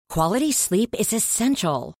Quality sleep is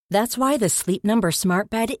essential. That's why the Sleep Number Smart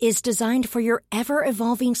Bed is designed for your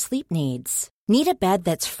ever-evolving sleep needs. Need a bed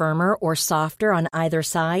that's firmer or softer on either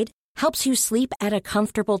side? Helps you sleep at a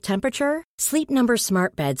comfortable temperature? Sleep Number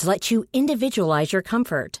Smart Beds let you individualize your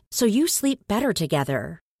comfort, so you sleep better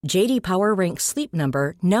together. J.D. Power ranks Sleep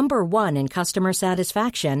Number number 1 in customer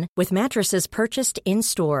satisfaction with mattresses purchased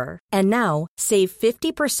in-store. And now, save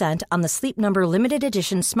 50% on the Sleep Number Limited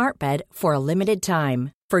Edition Smart Bed for a limited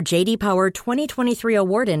time. For J.D. Power 2023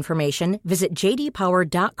 award information, visit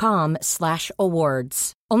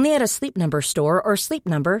jdpower.com/awards. Only at a Sleep Number store or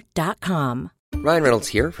sleepnumber.com. Ryan Reynolds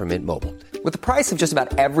here from Mint Mobile. With the price of just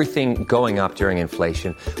about everything going up during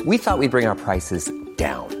inflation, we thought we'd bring our prices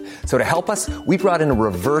down. So to help us, we brought in a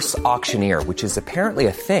reverse auctioneer, which is apparently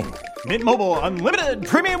a thing. Mint Mobile Unlimited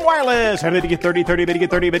Premium Wireless. How to get 30, 30, how to get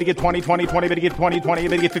 30, how to get 20, 20, 20, how to get 20, 20, how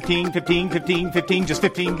to get 15, 15, 15, 15, just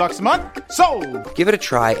 $15 a month? Sold! Give it a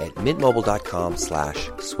try at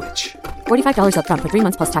mintmobile.com/switch. $45 up front for 3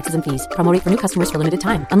 months plus taxes and fees. Promo rate for new customers for limited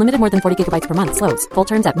time. Unlimited more than 40 gigabytes per month. Slows full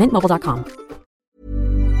terms at mintmobile.com.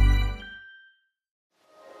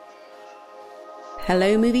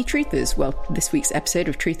 Hello, movie truthers. Well, this week's episode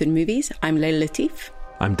of Truth in Movies, I'm Layla Latif.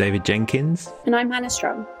 I'm David Jenkins. And I'm Hannah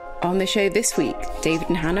Strong. On the show this week, David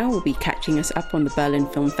and Hannah will be catching us up on the Berlin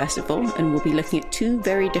Film Festival, and we'll be looking at two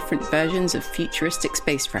very different versions of futuristic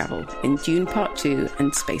space travel in Dune Part 2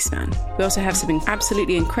 and Spaceman. We also have some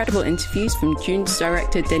absolutely incredible interviews from Dune's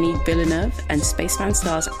director Denis Villeneuve and Spaceman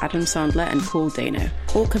stars Adam Sandler and Paul Dano,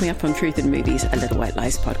 all coming up on Truth in Movies, a Little White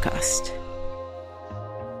Lies podcast.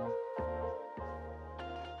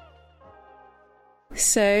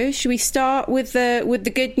 So, should we start with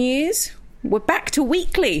the good news? We're back to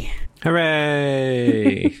weekly.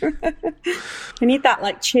 Hooray! We need that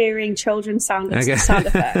like cheering children's sound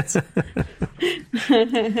effect.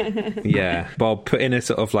 Yeah, Bob, put in a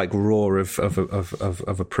sort of like roar of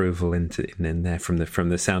approval in there from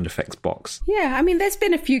the sound effects box. Yeah, I mean, there's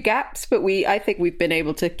been a few gaps, but I think we've been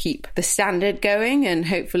able to keep the standard going, and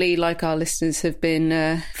hopefully, like, our listeners have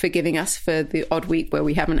been forgiving us for the odd week where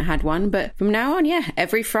we haven't had one. But from now on, yeah,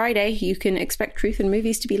 every Friday you can expect Truth in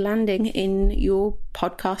Movies to be landing in your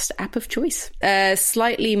podcast app of choice.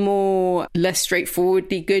 Slightly less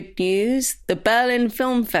straightforwardly good news: the Berlin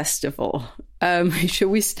Film Festival. Shall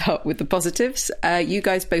we start with the positives? You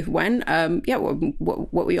guys both went.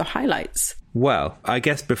 What were your highlights? Well, I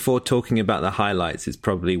guess before talking about the highlights, it's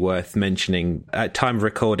probably worth mentioning at time of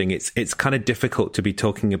recording, it's kind of difficult to be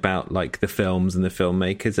talking about like the films and the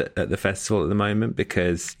filmmakers at the festival at the moment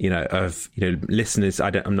because, listeners,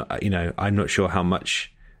 I'm not sure how much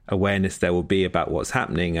awareness there will be about what's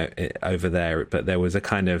happening over there, but there was a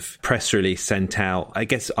kind of press release sent out, I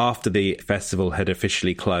guess, after the festival had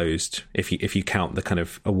officially closed, if you count the kind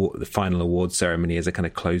of the final award ceremony as a kind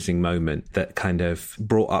of closing moment, that kind of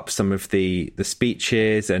brought up some of the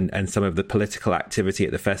speeches and some of the political activity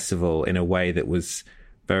at the festival in a way that was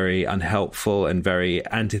very unhelpful and very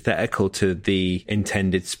antithetical to the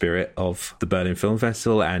intended spirit of the Berlin Film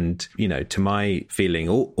Festival. And, to my feeling,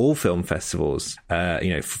 all film festivals,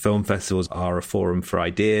 film festivals are a forum for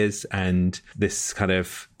ideas. And this kind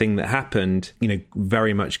of thing that happened,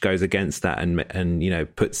 very much goes against that and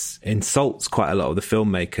insults quite a lot of the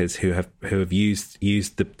filmmakers who have used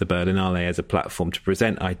the Berlinale as a platform to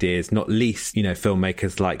present ideas, not least,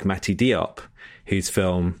 filmmakers like Mati Diop, whose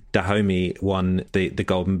film Dahomey won the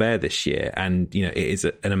Golden Bear this year. And, it is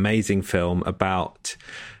an amazing film about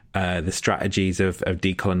the strategies of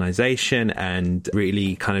decolonization and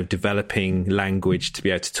really kind of developing language to be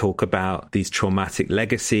able to talk about these traumatic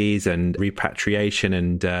legacies and repatriation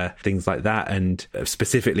and things like that, and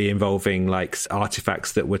specifically involving like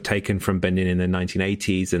artifacts that were taken from Benin in the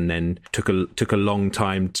 1980s and then took a long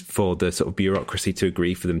time for the sort of bureaucracy to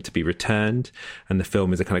agree for them to be returned. And the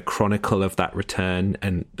film is a kind of chronicle of that return,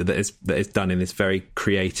 and that is done in this very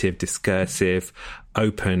creative, discursive,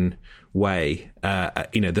 open way.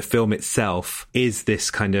 The film itself is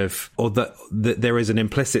this kind of, or there is an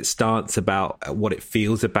implicit stance about what it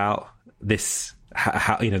feels about this,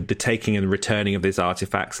 how the taking and returning of these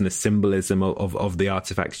artifacts and the symbolism of the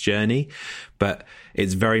artifact's journey. But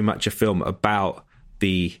it's very much a film about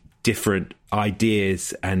the different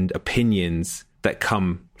ideas and opinions that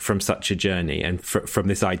come from such a journey, and from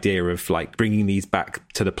this idea of like bringing these back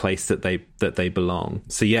to the place that they belong.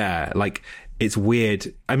 So yeah, like, it's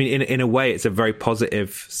weird. I mean, in a way, it's a very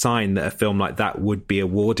positive sign that a film like that would be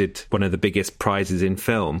awarded one of the biggest prizes in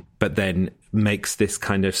film, but then makes this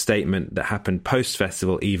kind of statement that happened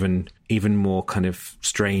post-festival even more kind of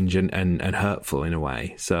strange and hurtful in a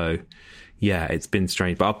way. So yeah, it's been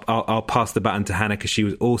strange. But I'll pass the baton to Hannah because she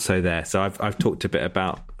was also there. So I've talked a bit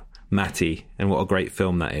about Matty and what a great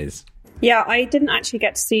film that is. Yeah, I didn't actually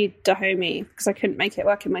get to see Dahomey because I couldn't make it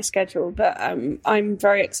work in my schedule, but I'm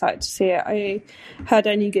very excited to see it. I heard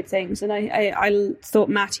only good things, and I thought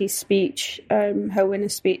Matty's speech, her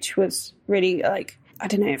winner's speech, was really like, I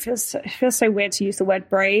don't know, it feels so weird to use the word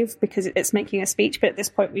brave because it's making a speech, but at this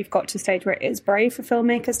point we've got to a stage where it is brave for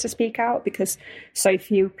filmmakers to speak out because so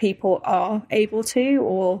few people are able to,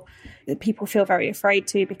 or people feel very afraid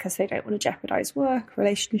to because they don't want to jeopardize work,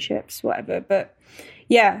 relationships, whatever. But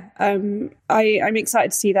yeah, I'm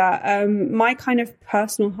excited to see that. My kind of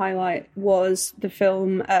personal highlight was the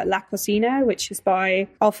film La Cocina, which is by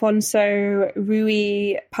Alfonso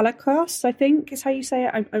Ruy Palacios, I think is how you say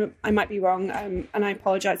it. I might be wrong, and I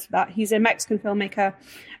apologize for that. He's a Mexican filmmaker,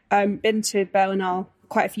 been to Berlinale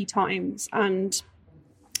quite a few times, and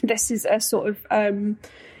this is a sort of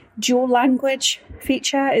dual language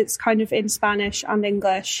feature. It's kind of in Spanish and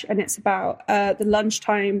English, and it's about the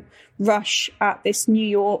lunchtime rush at this New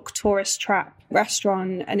York tourist trap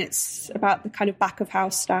restaurant, and it's about the kind of back of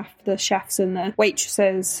house staff, the chefs and the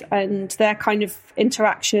waitresses, and their kind of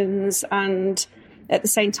interactions, and at the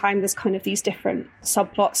same time there's kind of these different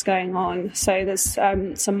subplots going on. So there's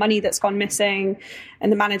some money that's gone missing,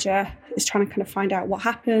 and the manager is trying to kind of find out what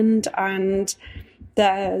happened, and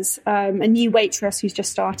there's a new waitress who's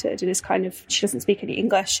just started and is kind of, she doesn't speak any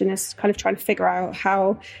English and is kind of trying to figure out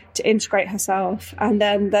how to integrate herself. And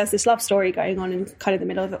then there's this love story going on in kind of the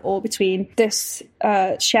middle of it all between this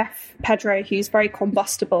chef, Pedro, who's very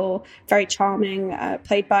combustible, very charming,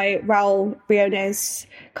 played by Raul Briones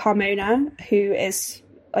Carmona, who is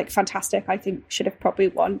like fantastic. I think should have probably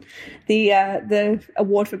won the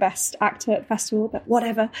award for best actor at the festival, but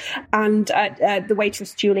whatever. And the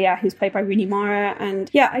waitress Julia, who's played by Rooney Mara. And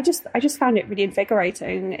yeah, I just found it really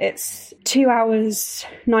invigorating. It's 2 hours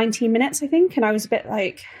 19 minutes, I think, and I was a bit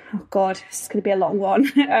like, oh god, this is going to be a long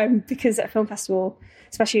one, because at a film festival,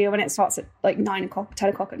 especially when it starts at like 9 o'clock, 10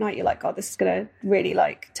 o'clock at night, you're like, God, this is going to really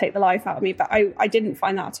like take the life out of me. But I didn't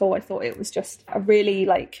find that at all. I thought it was just a really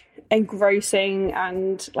like engrossing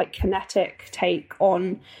and like kinetic take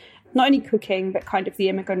on not only cooking, but kind of the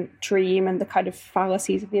immigrant dream and the kind of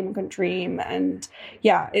fallacies of the immigrant dream. And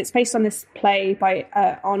yeah, it's based on this play by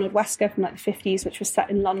Arnold Wesker from like the 50s, which was set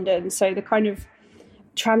in London. So the kind of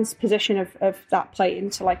transposition of that play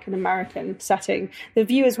into like an American setting. The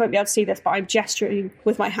viewers won't be able to see this, but I'm gesturing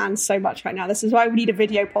with my hands so much right now. This is why we need a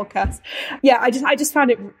video podcast. Yeah, I just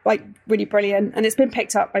found it like really brilliant, and it's been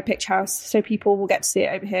picked up by Picture House, so people will get to see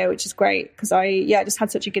it over here, which is great because I just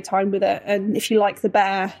had such a good time with it. And if you like The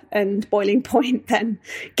Bear and Boiling Point, then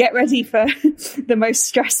get ready for the most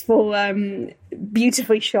stressful,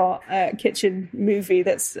 beautifully shot kitchen movie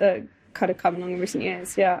that's kind of come along in recent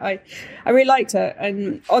years. Yeah, I really liked it.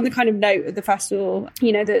 And on the kind of note of the festival,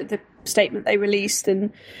 you know, the statement they released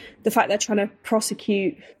and the fact they're trying to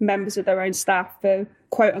prosecute members of their own staff for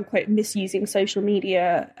quote unquote misusing social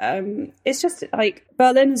media, it's just like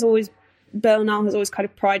Berlinale has always kind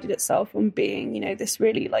of prided itself on being, you know, this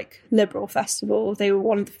really like liberal festival. They were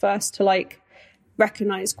one of the first to like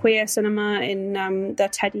recognize queer cinema in their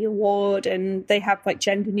Teddy Award, and they have like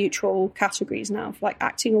gender neutral categories now for like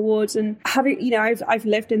acting awards. And having, you know, I've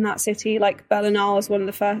lived in that city. Like Berlinale is one of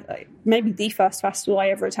the first, like, maybe the first festival I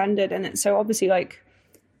ever attended, and so obviously like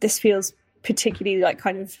this feels particularly like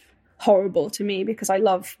kind of horrible to me because I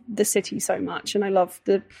love the city so much and I love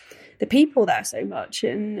the people there so much.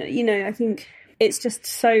 And you know, I think it's just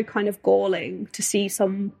so kind of galling to see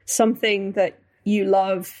something that you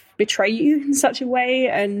love betray you in such a way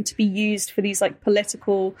and to be used for these like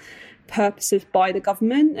political purposes by the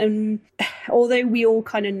government. And although we all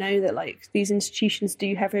kind of know that like these institutions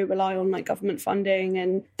do heavily rely on like government funding,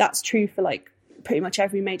 and that's true for like pretty much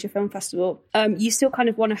every major film festival, you still kind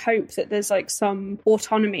of want to hope that there's like some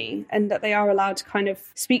autonomy and that they are allowed to kind of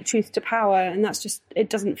speak truth to power. And that's just, it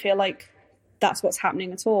doesn't feel like that's what's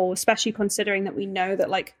happening at all, especially considering that we know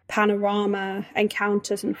that like Panorama,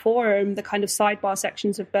 Encounters and Forum, the kind of sidebar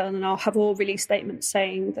sections of Berlinale, have all released statements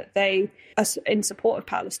saying that they are in support of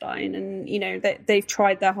Palestine, and you know that they've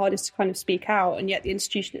tried their hardest to kind of speak out, and yet the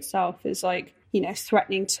institution itself is like, you know,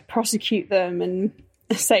 threatening to prosecute them and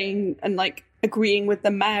saying and like agreeing with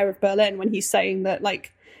the mayor of Berlin when he's saying that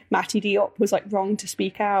like Mati Diop was like wrong to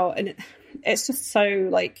speak out. And it's just so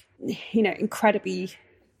like, you know, incredibly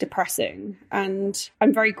depressing. And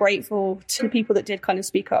I'm very grateful to the people that did kind of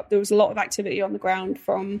speak up. There was a lot of activity on the ground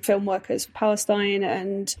from film workers for Palestine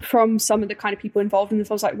and from some of the kind of people involved in the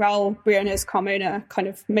films, like Raul Briones Carmona kind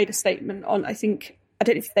of made a statement on, I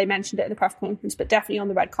don't know if they mentioned it in the press conference, but definitely on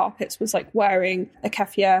the red carpets was like wearing a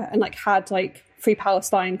keffiyeh and like had like Free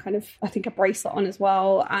Palestine kind of, I think, a bracelet on as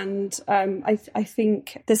well. And I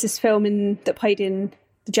think there's this film that played in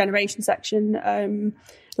the Generation section,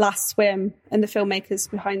 Last Swim, and the filmmakers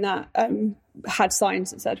behind that had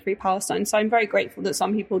signs that said Free Palestine. So I'm very grateful that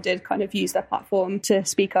some people did kind of use their platform to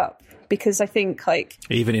speak up, because I think, like,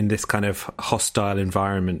 even in this kind of hostile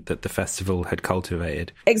environment that the festival had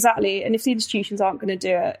cultivated. Exactly. And if the institutions aren't going to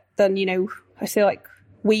do it, then, you know, I feel like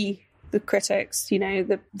we, the critics, you know,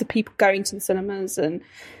 the people going to the cinemas and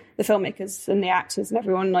the filmmakers and the actors and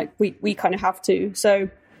everyone, like, we kind of have to. So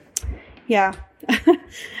yeah.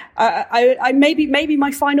 I maybe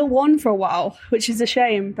my final one for a while, which is a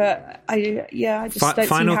shame, but I just don't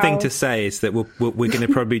final see how... thing to say is that we're going to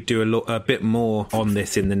probably do a bit more on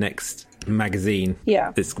this in the next magazine,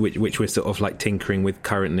 which we're sort of like tinkering with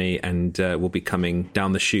currently, and will be coming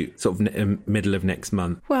down the chute sort of middle of next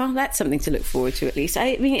month. Well, that's something to look forward to, at least.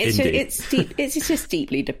 I mean, it's just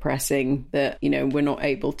deeply depressing that, you know, we're not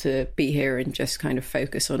able to be here and just kind of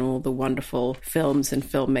focus on all the wonderful films and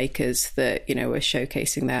filmmakers that, you know, are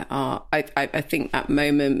showcasing their art. I think that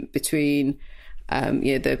moment between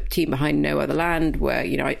you know, the team behind No Other Land, where,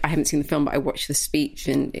 you know, I haven't seen the film, but I watched the speech,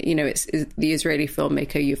 and, you know, it's the Israeli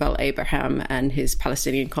filmmaker Yuval Abraham and his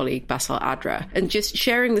Palestinian colleague Bassel Adra, and just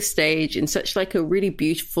sharing the stage in such like a really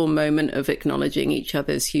beautiful moment of acknowledging each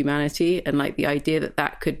other's humanity, and like the idea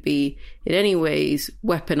that could be in any ways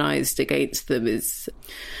weaponized against them is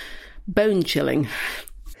bone chilling.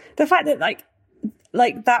 The fact that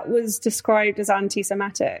like that was described as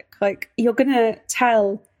anti-Semitic, like, you're gonna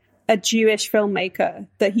tell a Jewish filmmaker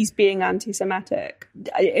that he's being anti-Semitic,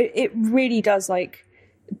 it really does, like,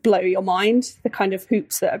 blow your mind, the kind of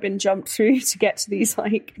hoops that have been jumped through to get to these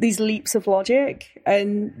leaps of logic,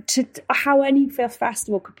 and to how any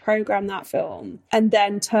festival could program that film and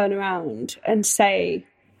then turn around and say,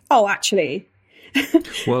 oh, actually...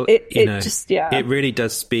 Well, it really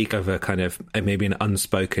does speak of a kind of maybe an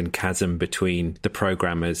unspoken chasm between the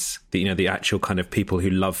programmers, the actual kind of people who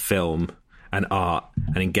love film and art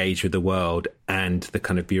and engage with the world, and the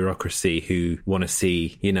kind of bureaucracy who want to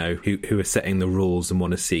see, you know, who are setting the rules and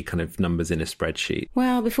want to see kind of numbers in a spreadsheet.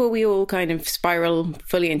 Well, before we all kind of spiral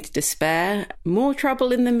fully into despair, more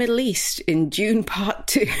trouble in the Middle East in Dune Part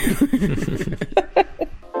 2.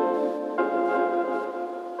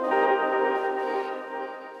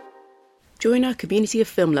 Join our community of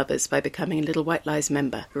film lovers by becoming a Little White Lies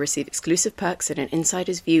member, who receive exclusive perks and an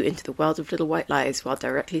insider's view into the world of Little White Lies while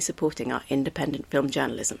directly supporting our independent film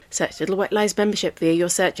journalism. Search Little White Lies membership via your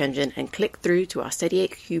search engine and click through to our Steady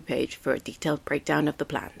HQ page for a detailed breakdown of the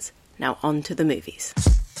plans. Now on to the movies.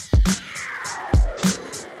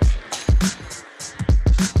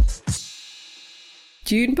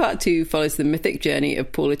 Dune Part 2 follows the mythic journey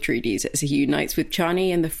of Paul Atreides as he unites with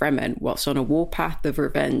Chani and the Fremen whilst on a warpath of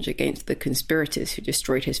revenge against the conspirators who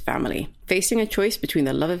destroyed his family. Facing a choice between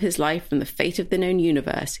the love of his life and the fate of the known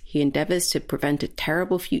universe, he endeavours to prevent a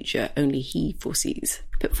terrible future only he foresees.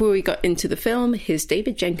 But before we got into the film, here's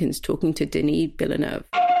David Jenkins talking to Denis Villeneuve.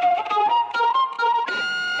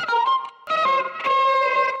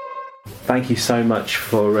 Thank you so much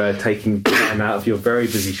for taking time out of your very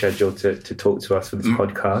busy schedule to talk to us for this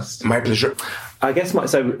podcast. My pleasure. I guess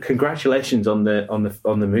so. Congratulations on the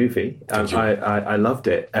movie. I loved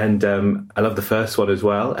it, and I love the first one as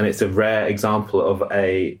well. And it's a rare example of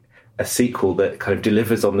a sequel that kind of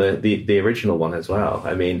delivers on the original one as well.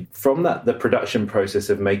 I mean, from the production process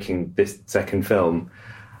of making this second film,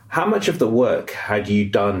 how much of the work had you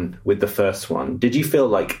done with the first one? Did you feel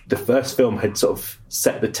like the first film had sort of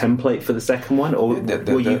set the template for the second one, or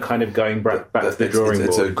were you kind of going back to the drawing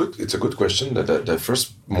board? It's a good question. The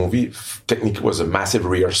first movie technically was a massive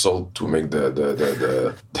rehearsal to make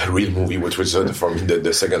the real movie, which was for me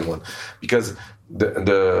the second one, because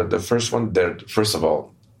the first one, first of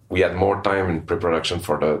all, we had more time in pre-production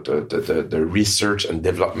for the research and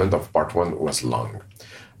development of part one was long.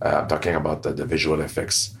 I'm talking about the visual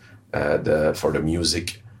effects, for the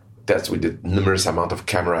music. That we did numerous amount of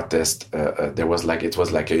camera tests.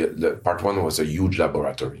 Part one was a huge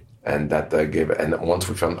laboratory, and that gave. And once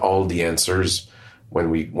we found all the answers, when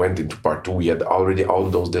we went into part two, we had already all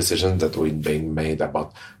those decisions that were being made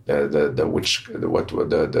about the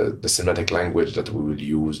cinematic language that we would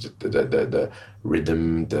use, the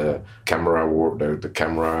rhythm, the camera work, the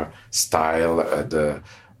camera style, the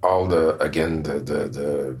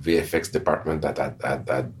VFX department that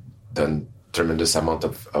had done tremendous amount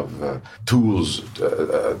of tools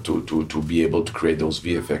to be able to create those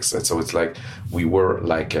VFX. And so it's like we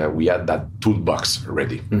had that toolbox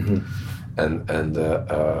ready. Mm-hmm. And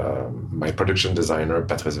my production designer,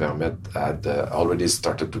 Patrice Vermette, had already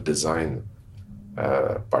started to design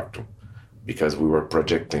part two, because we were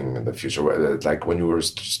projecting in the future. Like when we were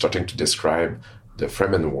starting to describe the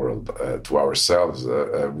Fremen world to ourselves,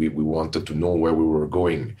 we wanted to know where we were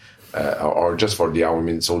going, or just for the hour. I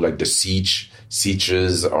mean, so like the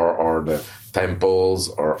sieges, or the temples,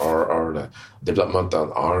 or the development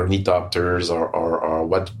on ornithopters, or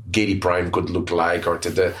what Gedi Prime could look like, or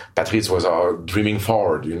Patrice was dreaming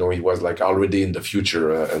forward. You know, he was like already in the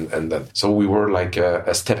future, and then so we were like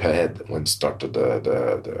a step ahead when started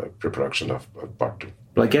the pre-production of part 2.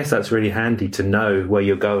 Well, I guess that's really handy to know where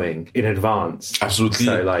you're going in advance. Absolutely.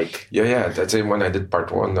 So, like, yeah. That's it. When I did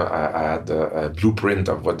part 1, I had a blueprint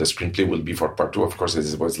of what the screenplay will be for part 2. Of course,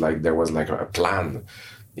 it was like there was like a plan,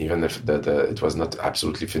 even if it was not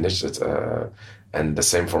absolutely finished. And the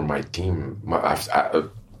same for my team.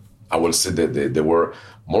 I will say that they were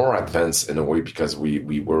more advanced in a way, because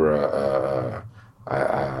we were.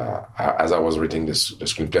 As I was reading the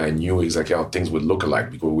screenplay, I knew exactly how things would look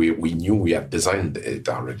like, because we knew we had designed it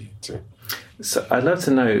already. So I'd love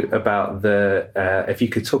to know about if you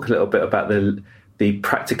could talk a little bit about the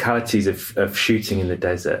practicalities of shooting in the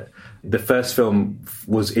desert. The first film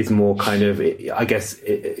is more kind of, I guess,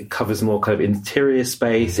 it covers more kind of interior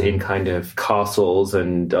space in kind of castles,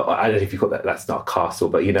 and I don't know if you call that. That's not a castle,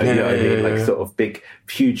 but you know what I mean, like sort of big,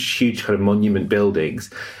 huge kind of monument buildings.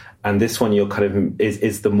 And this one, you're kind of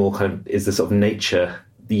is the more kind of is the sort of nature,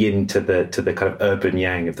 the yin to the kind of urban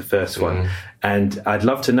yang of the first one. And I'd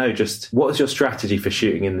love to know just what was your strategy for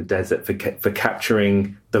shooting in the desert, for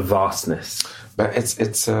capturing the vastness. But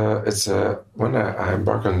it's when I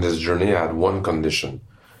embarked on this journey, I had one condition,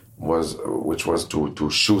 which was to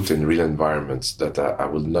shoot in real environments. That I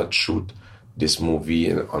will not shoot this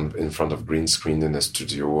movie in front of green screen in a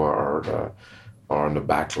studio or on the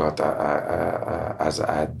backlot, as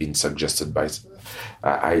I had been suggested by.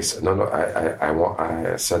 I said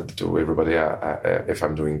to everybody, if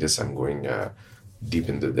I'm doing this, I'm going deep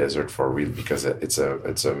in the desert for real, because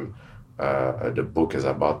the book is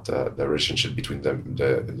about the relationship between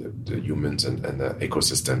the humans and the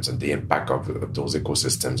ecosystems, and the impact of those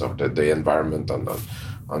ecosystems, of the environment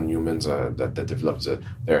on humans, that develops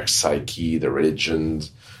their psyche, the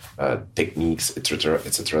religions, techniques, etc.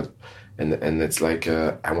 And it's like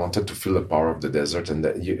I wanted to feel the power of the desert, and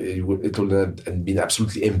that it would have been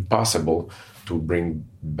absolutely impossible to bring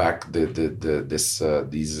back these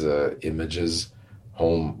images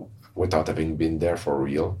home without having been there for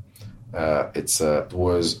real. It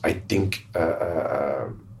was, I think,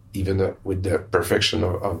 even with the perfection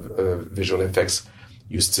of visual effects,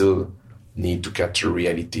 you still need to capture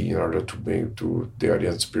reality in order to make the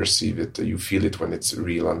audience perceive it. You feel it when it's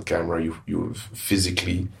real on camera. You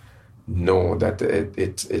physically know that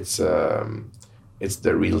it's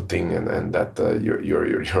the real thing, and that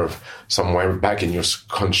you're somewhere back in your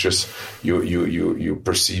conscious. You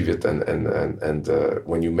perceive it, and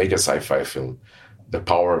when you make a sci-fi film, the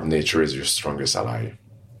power of nature is your strongest ally.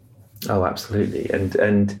 Oh, absolutely.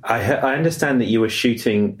 And I understand that you were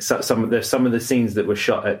shooting some of the scenes that were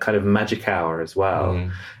shot at kind of magic hour as well.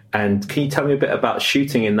 Mm. And can you tell me a bit about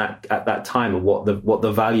shooting at that time, and what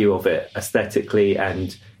the value of it aesthetically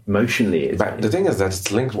and emotionally is? But the thing is that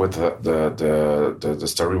it's linked with the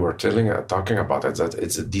story we're talking about.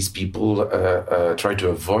 It's that these people try to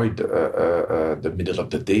avoid the middle of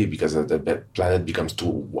the day, because the planet becomes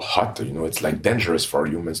too hot. You know, it's like dangerous for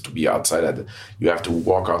humans to be outside. You have to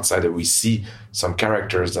walk outside, and we see some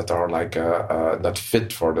characters that are like not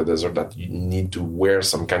fit for the desert, that you need to wear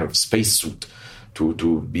some kind of spacesuit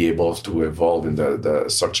to be able to evolve in the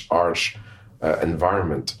such harsh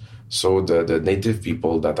environment. So the native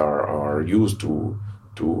people that are used to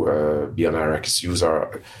be on Arrakis,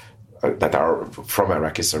 that are from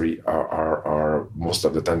Arrakis, are most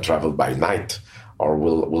of the time travel by night, or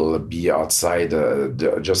will be outside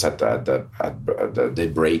just at the day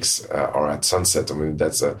breaks or at sunset. I mean,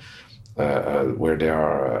 that's where they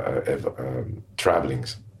are traveling.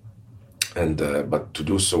 And but to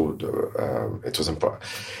do so, it was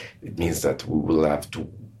it means that we will have to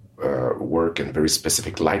work in very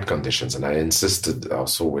specific light conditions, and I insisted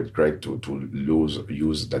also with Greg to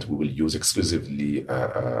use that we will use exclusively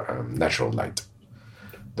natural light,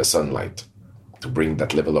 the sunlight, to bring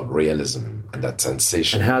that level of realism and that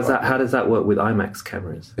sensation. And how does that work with IMAX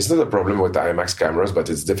cameras? It's not a problem with the IMAX cameras, but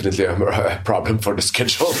it's definitely a problem for the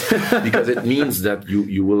schedule, because it means that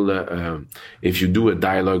you will, if you do a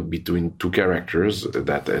dialogue between two characters,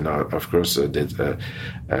 that, and of course a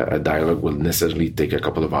dialogue will necessarily take a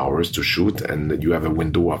couple of hours to shoot, and you have a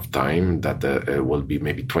window of time that will be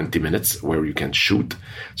maybe 20 minutes where you can shoot.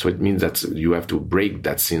 So it means that you have to break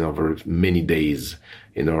that scene over many days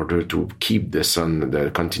in order to keep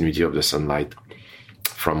the continuity of the sunlight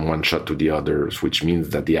from one shot to the others, which means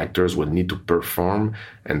that the actors will need to perform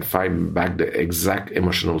and find back the exact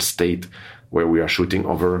emotional state where we are shooting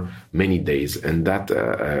over many days. And that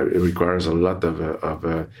requires a lot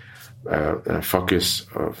of focus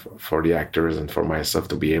for the actors and for myself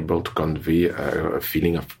to be able to convey a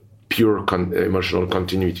feeling of pure emotional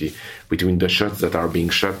continuity between the shots that are being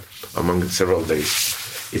shot among several days.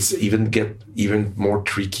 It's even more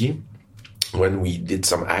tricky when we did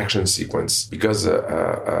some action sequence, because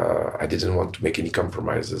I didn't want to make any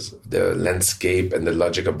compromises. The landscape and the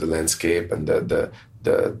logic of the landscape and the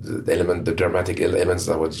dramatic elements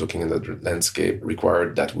that I was looking in the landscape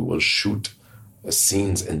required that we will shoot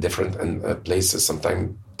scenes in different places,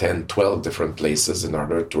 sometimes 10, 12 different places in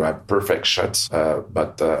order to have perfect shots,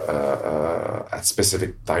 but at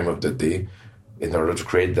specific time of the day, in order to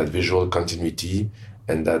create that visual continuity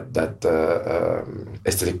and that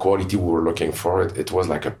aesthetic quality we were looking for. It was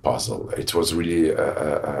like a puzzle. It was really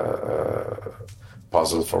a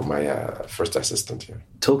puzzle for my first assistant here.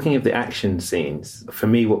 Talking of the action scenes, for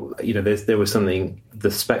me, there was something,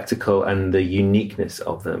 the spectacle and the uniqueness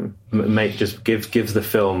of them gives the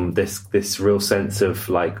film this real sense of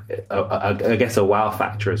like, I guess, a wow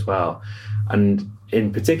factor as well. And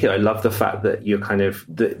in particular, I love the fact that you're kind of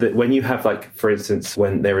that when you have, like, for instance,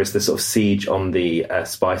 when there is this sort of siege on the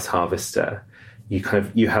spice harvester, you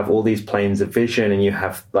have all these planes of vision, and you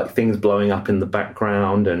have like things blowing up in the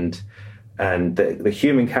background, and the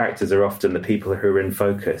human characters are often the people who are in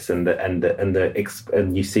focus, and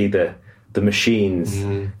you see the machines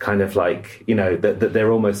kind of like, that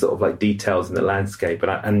they're almost sort of like details in the landscape,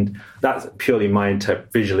 and that's purely my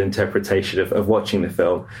visual interpretation of watching the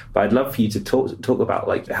film. But I'd love for you to talk about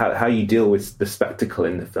like how you deal with the spectacle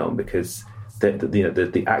in the film, because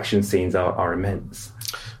the action scenes are immense.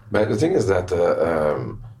 But the thing is that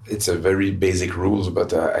it's a very basic rules,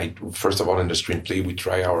 but first of all, in the screenplay, we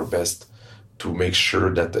try our best to make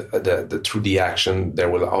sure that through the action there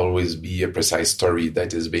will always be a precise story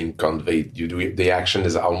that is being conveyed. The action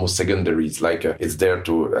is almost secondary. It's like it's there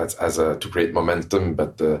to create momentum,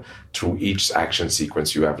 but through each action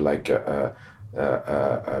sequence you have like a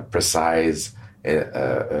precise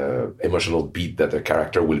emotional beat that the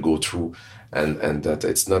character will go through, and that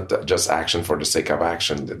it's not just action for the sake of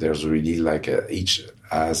action. There's really like each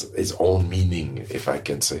has its own meaning, if I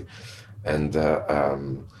can say, and.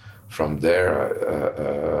 From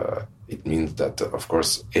there, it means that, of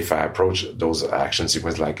course, if I approach those action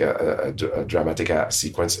sequences like a dramatic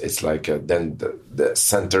sequence, it's like then the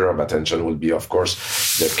center of attention will be, of course,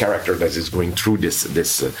 the character that is going through this,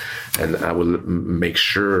 and I will make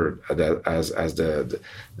sure that as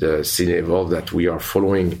the scene evolves, that we are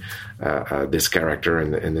following this character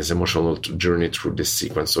and his emotional journey through this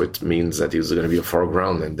sequence. So it means that he's going to be a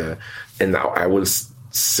foreground, and now I will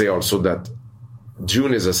say also that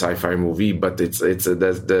Dune is a sci-fi movie, but it's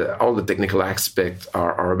all the technical aspects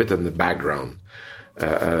are a bit in the background.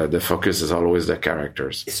 The focus is always the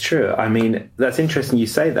characters. It's true. I mean, that's interesting you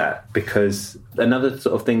say that, because another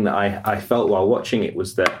sort of thing that I felt while watching it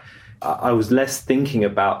was that I was less thinking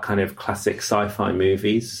about kind of classic sci-fi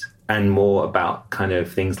movies and more about kind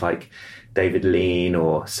of things like David Lean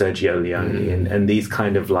or Sergio Leone and these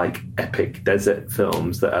kind of like epic desert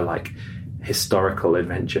films that are like historical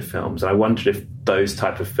adventure films. And I wondered if those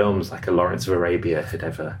type of films, like a Lawrence of Arabia, had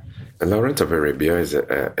ever... Lawrence of Arabia is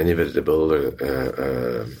inevitable.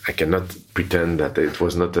 I cannot pretend that it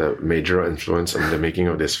was not a major influence on the making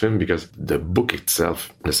of this film, because the book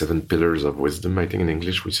itself, The Seven Pillars of Wisdom, I think in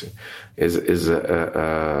English we say, is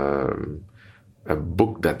a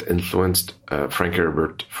book that influenced Frank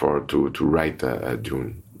Herbert to write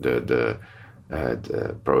Dune.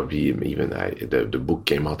 Probably even the book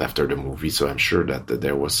came out after the movie, so I'm sure that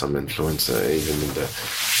there was some influence even in the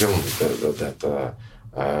film that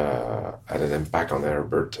had an impact on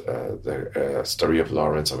Herbert. The story of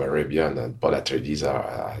Lawrence of Arabia and Paul Atreides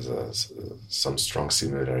has some strong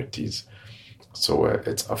similarities. So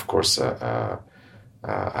it's, of course, and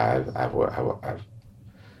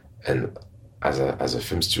as a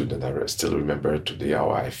film student, I still remember today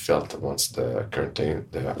how I felt once the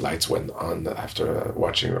lights went on after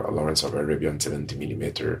watching Lawrence of Arabia on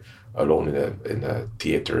 70mm alone in a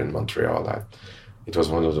theater in Montreal. It was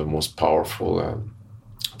one of the most powerful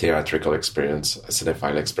theatrical experience,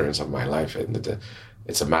 cinephile experience of my life, and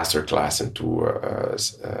it's a master class into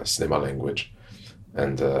cinema language,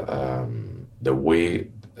 and the way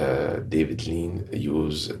David Lean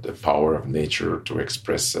used the power of nature to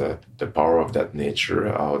express the power of that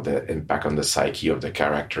nature, how the impact on the psyche of the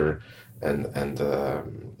character, and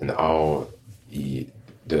how he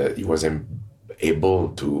was able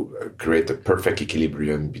to create a perfect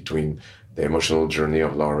equilibrium between the emotional journey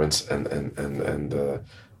of Lawrence and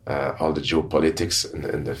all the geopolitics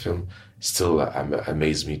in the film still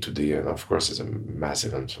amaze me today, and of course, it's a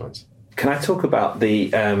massive influence. Can I talk about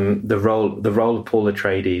the role of Paul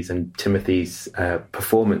Atreides and Timothy's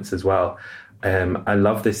performance as well? I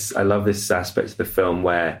love this aspect of the film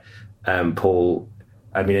where Paul,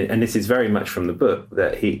 I mean, and this is very much from the book,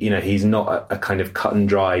 that he's not a kind of cut and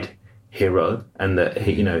dried hero, and that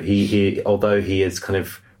he although he is kind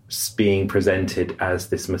of being presented as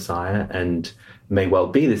this Messiah and may well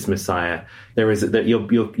be this Messiah, there is that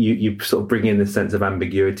you sort of bring in this sense of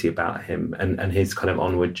ambiguity about him and his kind of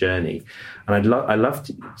onward journey. And I'd love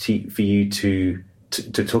for you to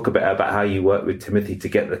talk a bit about how you work with Timothy to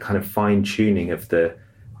get the kind of fine tuning of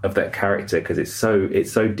that character, because it's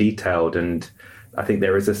so detailed, and I think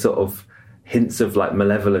there is a sort of hints of like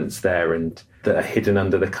malevolence there and that are hidden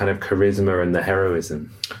under the kind of charisma and the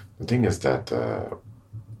heroism. The thing is that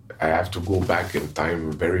I have to go back in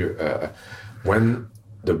time very. When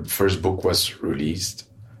the first book was released,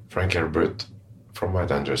 Frank Herbert, from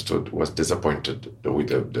what I understood, was disappointed the way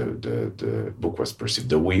the book was perceived,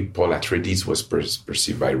 the way Paul Atreides was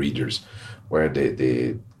perceived by readers, where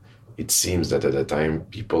it seems that at the time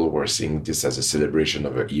people were seeing this as a celebration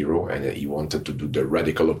of a hero, and he wanted to do the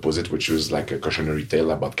radical opposite, which was like a cautionary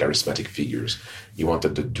tale about charismatic figures. He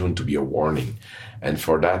wanted the Dune to be a warning, and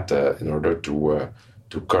for that, in order to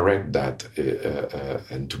correct that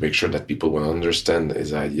and to make sure that people will understand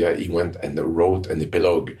his idea, he went and wrote an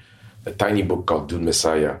epilogue, a tiny book called Dune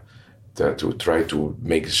Messiah, to try to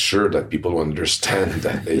make sure that people will understand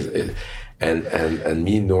that. And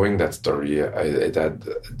me knowing that story, it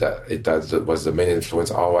was the main influence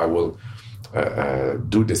how I will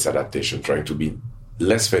do this adaptation, trying to be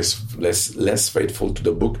less faithful to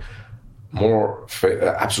the book, more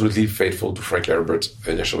absolutely faithful to Frank Herbert's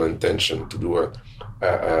initial intention to do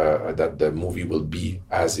that the movie will be,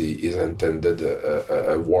 as he is intended,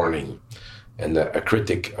 a warning and a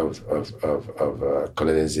critic of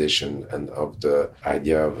colonization and of the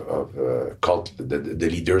idea of cult, the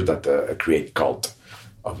leaders that create cult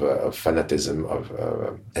of fanatism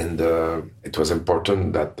and it was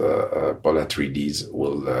important that Paul Atreides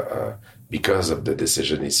will, because of the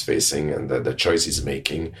decision he's facing and the choice he's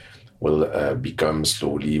making, will become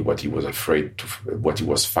slowly what he was afraid to, what he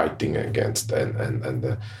was fighting against,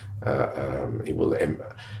 and he will,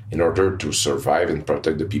 in order to survive and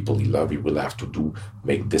protect the people he loves, he will have to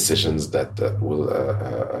make decisions that will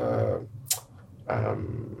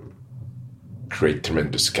create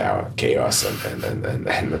tremendous chaos, and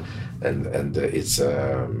it's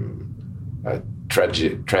a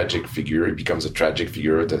tragic figure. It becomes a tragic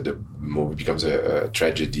figure. The movie becomes a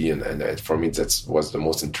tragedy, and for me that was the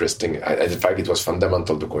most interesting. In fact, it was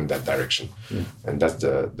fundamental to go in that direction, and that's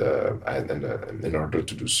and in order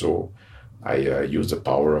to do so, I use the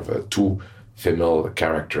power of two female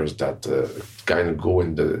characters that kind of go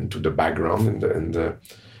into the background in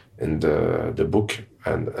the book,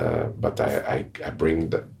 and but I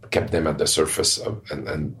kept them at the surface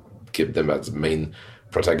and keep them as the main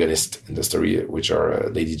protagonists in the story, which are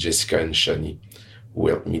Lady Jessica and Shani, who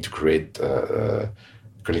helped me to create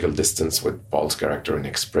critical distance with Paul's character and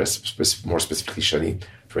express, more specifically Shani,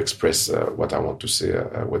 to express what I want to say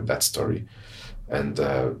with that story. And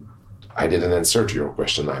I didn't answer to your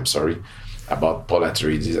question, I'm sorry, about Paul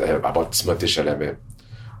Atreides, about Timothée Chalamet.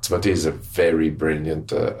 Timothée is a very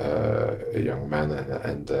brilliant young man,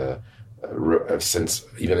 and since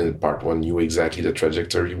even in part one knew exactly the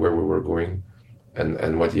trajectory where we were going,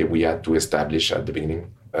 and what we had to establish at the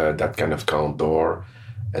beginning, that kind of candor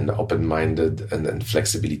and open-minded and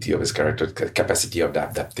flexibility of his character, capacity of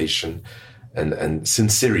adaptation and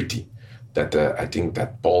sincerity, that I think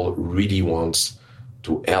that Paul really wants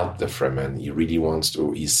to help the Fremen. He really wants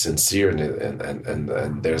to, he's sincere,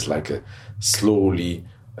 and there's like a slowly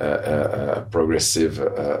progressive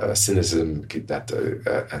cynicism that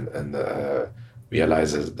and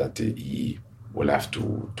realizes that he will have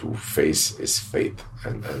to face his fate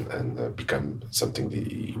and become something that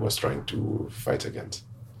he was trying to fight against.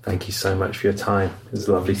 Thank you so much for your time. It was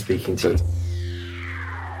lovely speaking to you.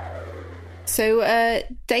 So,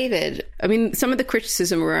 David, I mean, some of the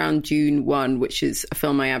criticism around Dune 1, which is a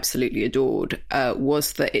film I absolutely adored,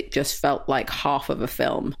 was that it just felt like half of a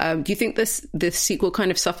film. Do you think this sequel kind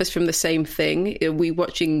of suffers from the same thing? Are we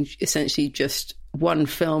watching essentially just one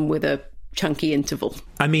film with a chunky interval?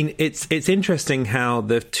 I mean, it's interesting how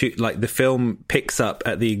the film picks up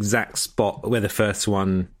at the exact spot where the first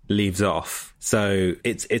one leaves off. So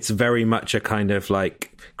it's very much a kind of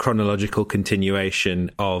like chronological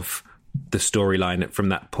continuation of the storyline from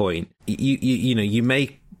that point. You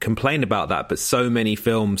may complain about that, but so many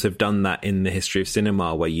films have done that in the history of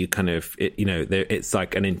cinema, where you kind of, it's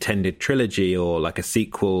like an intended trilogy or like a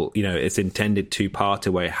sequel, it's intended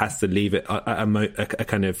two-parter where it has to leave it a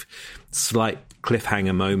kind of slight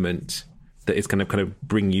cliffhanger moment that is going to kind of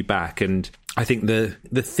bring you back. And I think the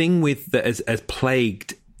thing with that has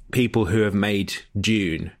plagued people who have made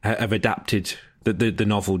Dune, have adapted the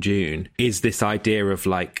novel Dune, is this idea of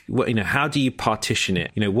like, how do you partition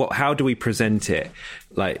it? How do we present it?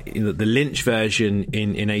 Like, the Lynch version in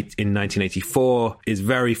 1984 is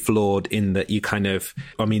very flawed in that you kind of,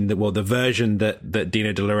 the version that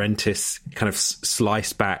Dino De Laurentiis kind of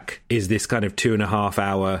sliced back is this kind of 2.5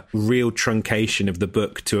 hour real truncation of the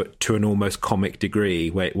book to an almost comic degree,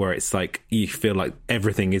 where it's like you feel like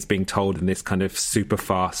everything is being told in this kind of super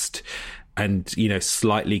fast and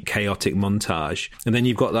slightly chaotic montage. And then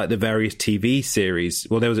you've got like the various TV series.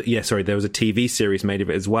 Well, there was a TV series made of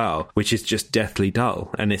it as well, which is just deathly dull,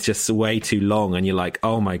 and it's just way too long, and you're like,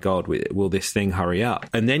 oh my god, will this thing hurry up?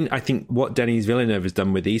 And then I think what Denis Villeneuve has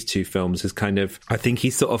done with these two films is kind of, I think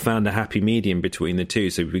he's sort of found a happy medium between the two.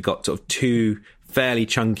 So we've got sort of two fairly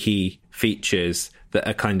chunky features that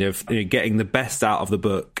are kind of getting the best out of the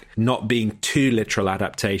book, not being too literal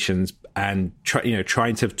adaptations, and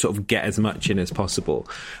trying to sort of get as much in as possible.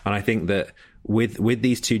 And I think that with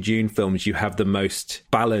these two Dune films, you have the most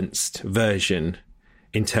balanced version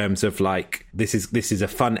in terms of like, this is a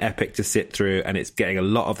fun epic to sit through, and it's getting a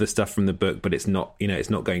lot of the stuff from the book, but it's not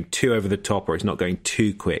going too over the top, or it's not going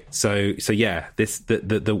too quick. So yeah,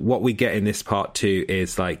 the what we get in this part two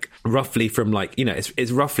is like roughly from like,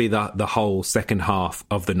 it's roughly the whole second half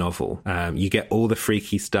of the novel. You get all the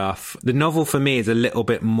freaky stuff. The novel for me is a little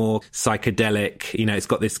bit more psychedelic. It's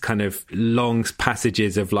got this kind of long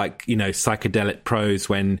passages of like, psychedelic prose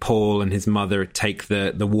when Paul and his mother take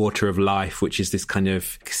the water of life, which is this kind of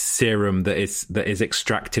serum that is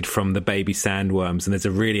extracted from the baby sandworms, and there's a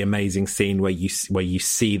really amazing scene where you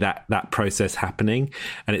see that process happening,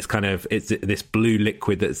 and it's this blue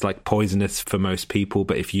liquid that's like poisonous for most people,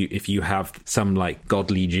 but if you have some like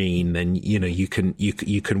godly gene, then you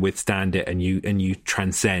can withstand it, and you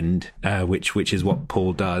transcend, which is what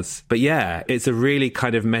Paul does. But yeah, it's a really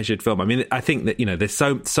kind of measured film. I think that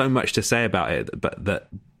there's so much to say about it, but that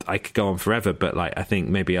I could go on forever, but like, I think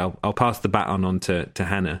maybe I'll pass the baton on to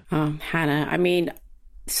Hannah. Oh, Hannah.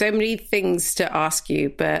 So many things to ask you,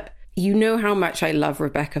 but you know how much I love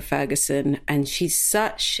Rebecca Ferguson, and she's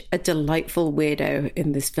such a delightful weirdo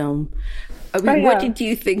in this film. What did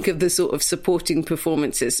you think of the sort of supporting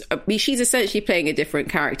performances? She's essentially playing a different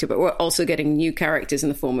character, but we're also getting new characters in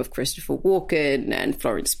the form of Christopher Walken and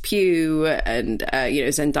Florence Pugh, and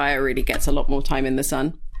Zendaya really gets a lot more time in the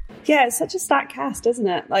sun. Yeah, it's such a stacked cast, isn't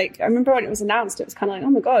it? Like, I remember when it was announced, it was kind of like,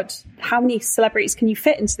 oh my God, how many celebrities can you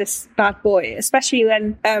fit into this bad boy? Especially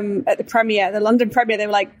when at the London premiere, they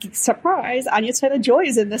were like, surprise, Anya Taylor-Joy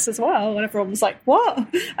is in this as well. And everyone was like, what?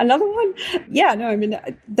 Another one? Yeah, no,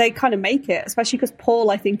 they kind of make it, especially because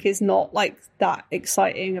Paul, I think, is not like that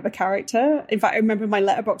exciting of a character. In fact, I remember my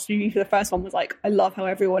Letterboxd review for the first one was like, I love how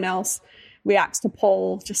everyone else reacts to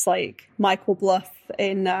Paul, just like Michael Bluff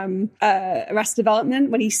in Arrested Development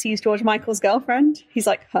when he sees George Michael's girlfriend. He's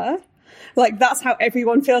like, her? Like, that's how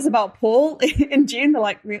everyone feels about Paul in Dune. They're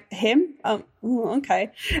like, him? Okay.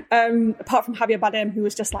 Apart from Javier Bardem, who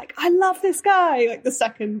was just like, I love this guy, like the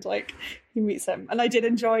second like he meets him. And I did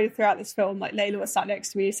enjoy throughout this film, like Layla was sat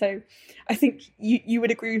next to me, so I think you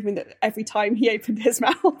would agree with me that every time he opened his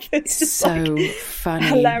mouth, it's just so like funny,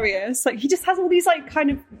 hilarious. Like, he just has all these like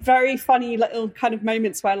kind of very funny little kind of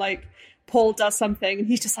moments where like Paul does something and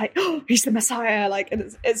he's just like, oh, he's the Messiah, like,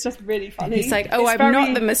 and it's just really funny. He's like, oh, I'm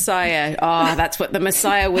not the Messiah. Oh, that's what the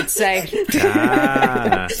Messiah would say. Here's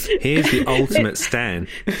the ultimate Stan.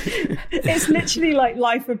 It's literally like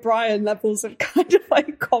Life of Brian levels of kind of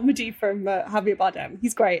like comedy from Javier Bardem.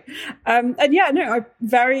 He's great. And yeah, no, I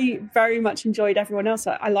very, very much enjoyed everyone else.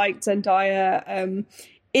 I liked Zendaya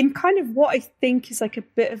in kind of what I think is like a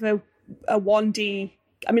bit of a 1D.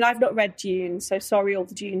 I mean, I've not read Dune, so sorry all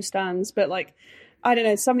the Dune stans, but like, I don't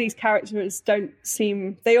know, some of these characters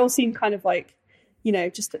they all seem kind of like,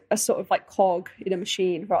 just a sort of like cog in a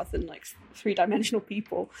machine rather than like three-dimensional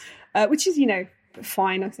people, which is,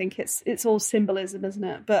 fine. I think it's all symbolism, isn't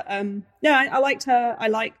it? But no, I liked her.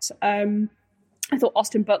 I thought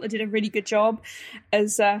Austin Butler did a really good job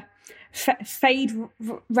as Fade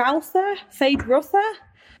Ruther.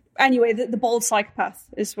 Anyway, the bald psychopath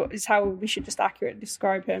is how we should just accurately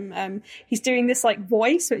describe him. He's doing this like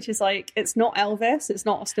voice, which is like, it's not Elvis, it's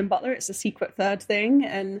not Austin Butler, it's a secret third thing,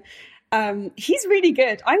 and he's really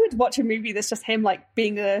good. I would watch a movie that's just him like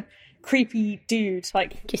being a creepy dude,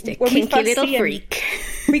 like just a kinky little freak.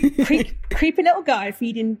 creepy little guy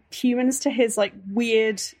feeding humans to his like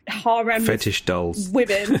weird harem fetish dolls.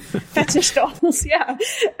 Women. Fetish dolls, yeah.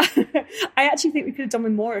 I actually think we could have done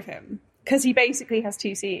with more of him, because he basically has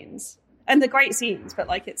 2 scenes. And they're great scenes, but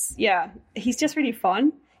like he's just really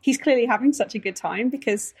fun. He's clearly having such a good time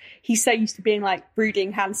because he's so used to being like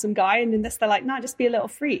brooding, handsome guy, and in this they're like, no, just be a little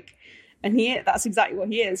freak. And that's exactly what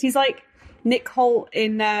he is. He's like Nick Holt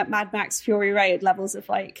in Mad Max Fury Road levels of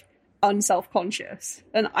like unself-conscious.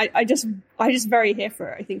 And I just very here for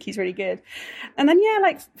it. I think he's really good. And then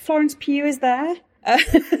like Florence Pugh is there.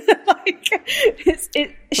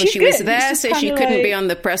 She was there, so she couldn't be on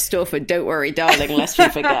the press tour for Don't Worry Darling, lest you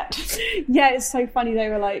forget. Yeah, it's so funny. They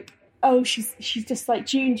were like, oh, she's just like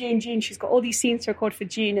June. She's got all these scenes to record for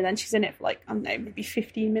June, and then she's in it for like, I don't know, maybe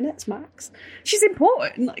 15 minutes max. She's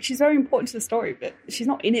important. Like, she's very important to the story, but she's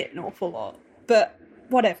not in it an awful lot. But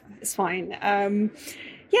whatever, it's fine.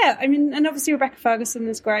 Yeah, I mean, and obviously Rebecca Ferguson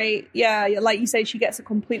is great. Yeah, like you say, she gets a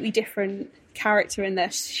completely different character in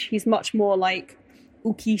this. She's much more like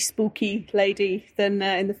ooky, spooky lady than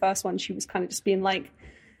in the first one. She was kind of just being like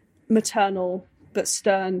maternal but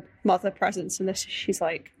stern mother presence. And this, she's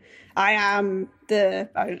like, I am I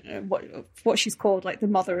don't know what she's called, like the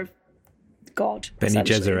mother of God. Bene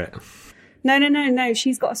Gesserit. No.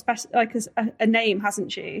 She's got a special, like a name,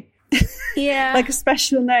 hasn't she? Yeah. Like a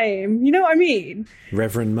special name. You know what I mean?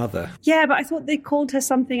 Reverend Mother. Yeah, but I thought they called her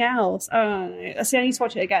something else. I don't know. See, I need to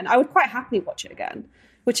watch it again. I would quite happily watch it again.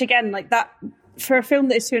 Which again, like that, for a film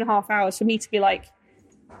that is 2.5 hours, for me to be like,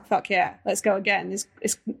 fuck yeah, let's go again.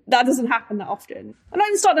 That doesn't happen that often. I'm not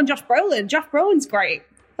even starting on Josh Brolin. Josh Brolin's great.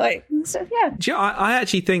 Like, so yeah. Do you know, I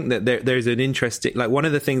actually think that there's an interesting, like, one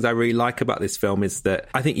of the things I really like about this film is that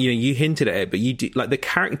I think, you hinted at it, but you do, like, the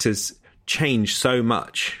characters change so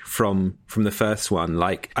much from the first one.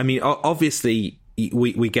 Like, I mean, obviously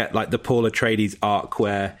we get like the Paul Atreides arc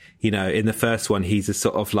where, in the first one, he's a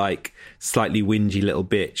sort of like slightly whingy little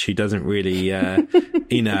bitch who doesn't really, who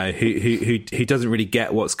doesn't really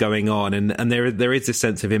get what's going on. And there is a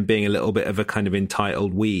sense of him being a little bit of a kind of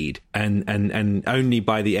entitled weed. And only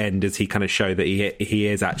by the end does he kind of show that he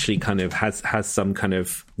is actually kind of has some kind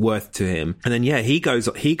of worth to him. And then, he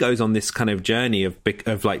goes on this kind of journey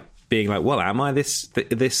of like, being like, well, am I this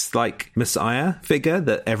like messiah figure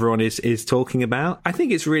that everyone is talking about? I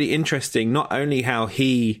think it's really interesting, not only how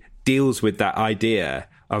he deals with that idea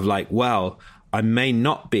of like, well, I may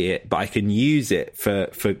not be it, but I can use it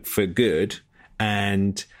for good,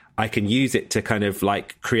 and I can use it to kind of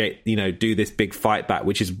like create, do this big fight back,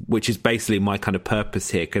 which is basically my kind of purpose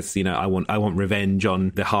here, because I want revenge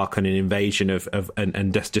on the Harkonnen invasion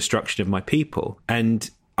and destruction of my people. And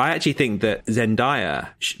I actually think that Zendaya,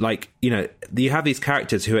 like, you have these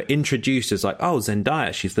characters who are introduced as like, oh,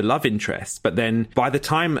 Zendaya, she's the love interest. But then by the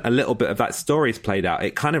time a little bit of that story's played out,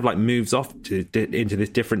 it kind of like moves off into this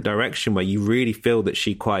different direction where you really feel that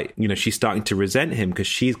she quite, she's starting to resent him because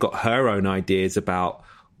she's got her own ideas about,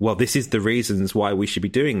 well, this is the reasons why we should be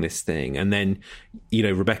doing this thing. And then,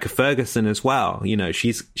 Rebecca Ferguson as well,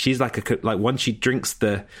 she's like once she drinks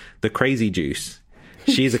the crazy juice,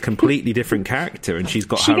 she's a completely different character, and she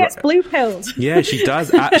gets blue pilled. Yeah, she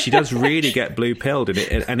does. She does really get blue pilled,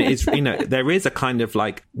 and it is, there is a kind of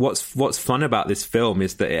like what's fun about this film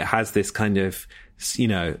is that it has this kind of,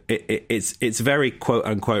 it's very quote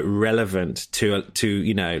unquote relevant to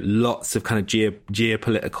lots of kind of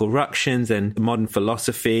geopolitical ructions and modern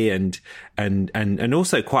philosophy and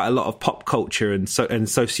also quite a lot of pop culture and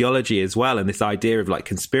sociology as well, and this idea of like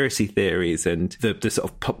conspiracy theories and the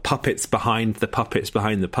sort of puppets behind the puppets.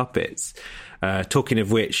 Talking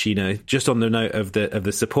of which, just on the note of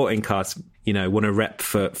the supporting cast, want to rep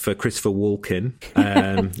for Christopher Walken.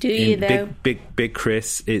 Do you though? Big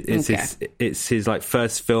Chris. It's his like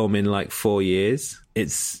first film in like 4 years.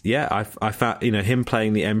 I found him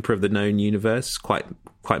playing the Emperor of the Known Universe quite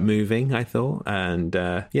moving, I thought, and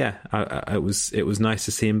it was nice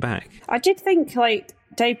to see him back. I did think like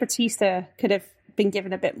Dave Bautista could have been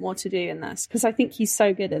given a bit more to do in this, because I think he's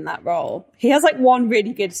so good in that role. He has like one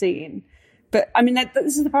really good scene. But I mean,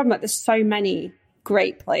 this is the problem. Like, there's so many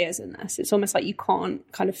great players in this. It's almost like you can't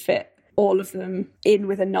kind of fit all of them in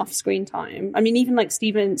with enough screen time. I mean, even like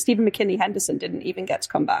Stephen McKinley Henderson didn't even get to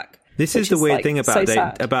come back. This is the weird like, thing about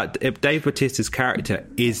so about Dave Bautista's character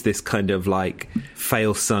is this kind of like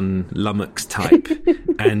fail son lummox type,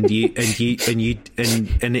 and he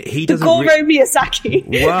doesn't. Goro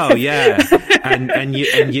Miyazaki. Wow, yeah, and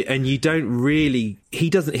you don't really. He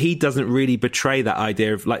doesn't really betray that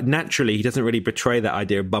idea of like naturally he doesn't really betray that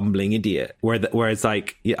idea of bumbling idiot. Whereas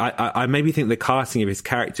like I maybe think the casting of his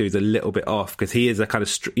character is a little bit off because he is a kind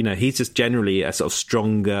of he's just generally a sort of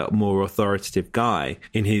stronger, more authoritative guy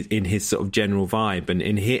in his sort of general vibe.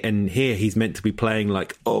 And here he's meant to be playing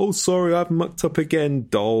like, oh sorry, I've mucked up again,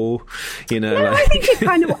 doll. No, like... I think it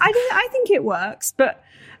kind of. I think it works, but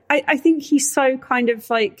I think he's so kind of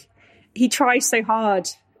like he tries so hard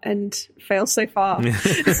and fails so far.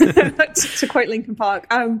 to quote Linkin Park.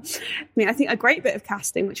 I think a great bit of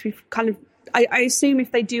casting, which we've kind of. I assume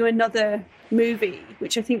if they do another movie,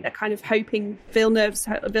 which I think they're kind of hoping Villeneuve's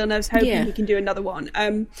hoping he can do another one.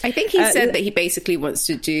 I think he said that he basically wants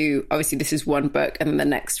to do, obviously this is one book and then the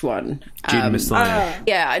next one. Dune Messiah.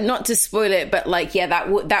 Yeah, not to spoil it, but like, yeah,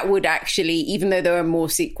 that would actually, even though there are more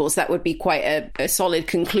sequels, that would be quite a solid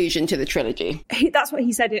conclusion to the trilogy. That's what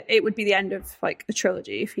he said. It would be the end of like a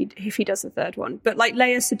trilogy if he does the third one. But like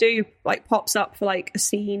Leia Sadu like pops up for like a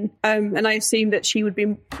scene, and I assume that she would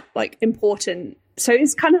be like important. So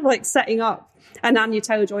it's kind of like setting up and Anya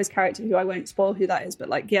Taylor-Joy's character, who I won't spoil who that is, but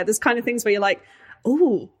like, yeah, there's kind of things where you're like,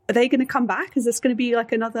 oh, are they going to come back? Is this going to be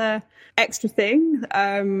like another extra thing?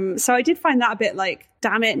 So I did find that a bit like,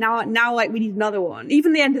 damn it, now like we need another one.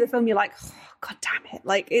 Even the end of the film, you're like, oh, God damn it.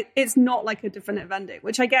 Like it's not like a definitive ending,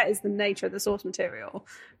 which I get is the nature of the source material.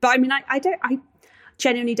 But I mean, I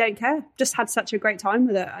genuinely don't care. Just had such a great time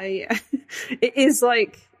with it. It is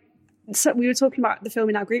like, so we were talking about the film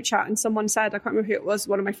in our group chat and someone said, I can't remember who it was,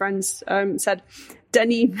 one of my friends said,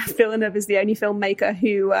 Denis Villeneuve is the only filmmaker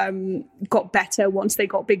who got better once they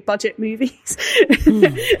got big budget movies.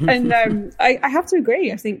 And I have to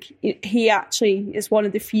agree. I think he actually is one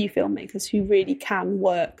of the few filmmakers who really can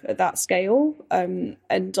work at that scale and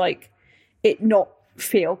like it not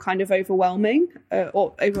feel kind of overwhelming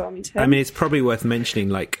or overwhelming to him. I mean, it's probably worth mentioning,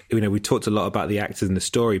 like, we talked a lot about the actors and the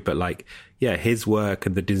story, but like, yeah, his work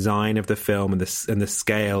and the design of the film and the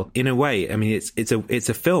scale, in a way, I mean, it's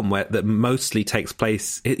a film that mostly takes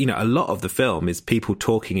place, a lot of the film is people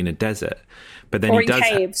talking in a desert, but then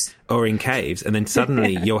or in caves, and then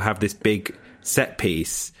suddenly you'll have this big set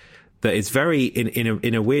piece that is very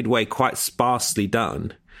in a weird way quite sparsely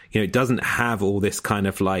done. It doesn't have all this kind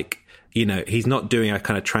of like, he's not doing a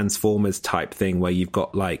kind of Transformers type thing where you've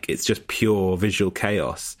got like, it's just pure visual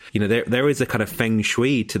chaos. There is a kind of feng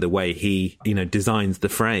shui to the way he, designs the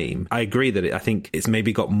frame. I agree that I think it's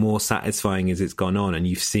maybe got more satisfying as it's gone on. And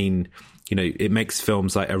you've seen, it makes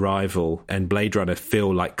films like Arrival and Blade Runner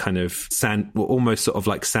feel like kind of almost sort of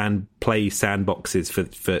like sandboxes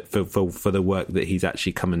for the work that he's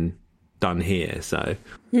actually come and done here. So.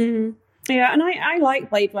 Mm. Yeah, and I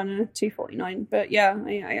like Blade Runner 2049, but yeah,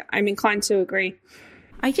 I'm inclined to agree.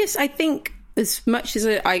 I think as much as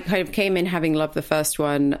I kind of came in having loved the first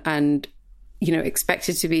one and,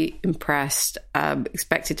 expected to be impressed,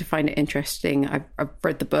 expected to find it interesting. I've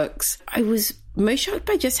read the books. I was most shocked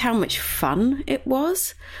by just how much fun it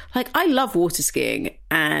was. Like, I love water skiing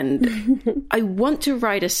and I want to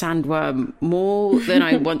ride a sandworm more than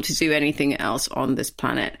I want to do anything else on this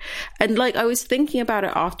planet. And like, I was thinking about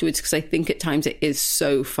it afterwards because I think at times it is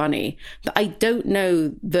so funny that I don't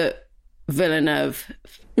know that I've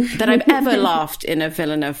ever laughed in a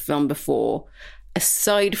Villeneuve film before.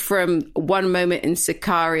 Aside from one moment in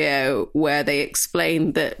Sicario where they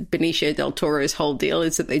explained that Benicio del Toro's whole deal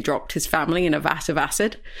is that they dropped his family in a vat of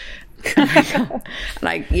acid.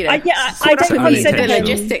 Like, I don't consider the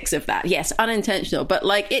logistics of that. Yes, unintentional. But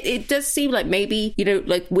like, it does seem like maybe,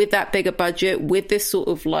 like with that bigger budget, with this sort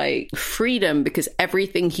of like freedom, because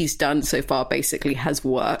everything he's done so far basically has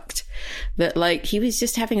worked, that like he was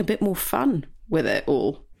just having a bit more fun with it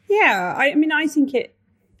all. Yeah,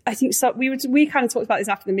 I think so. We kind of talked about this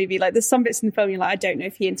after the movie. Like, there's some bits in the film you're like, I don't know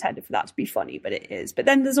if he intended for that to be funny, but it is. But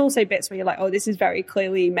then there's also bits where you're like, oh, this is very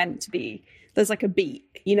clearly meant to be. There's like a beat,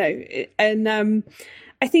 And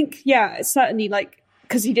I think, yeah, it's certainly like,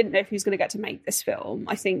 because he didn't know if he was going to get to make this film.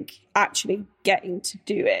 I think actually getting to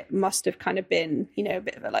do it must have kind of been, a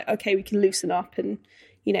bit of a like, okay, we can loosen up and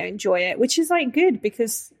enjoy it, which is like good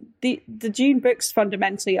because the Dune books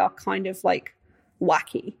fundamentally are kind of like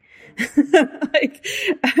wacky. Like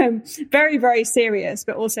very, very serious,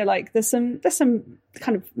 but also like there's some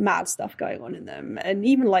kind of mad stuff going on in them. And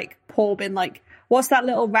even like Paul being like, what's that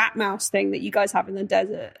little rat mouse thing that you guys have in the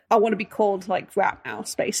desert? I want to be called like rat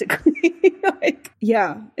mouse, basically. Like,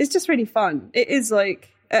 yeah, it's just really fun. It is like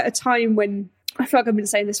at a time when I feel like I've been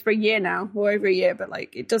saying this for a year now, or over a year, but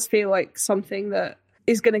like it does feel like something that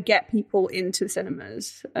is going to get people into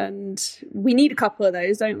cinemas, and we need a couple of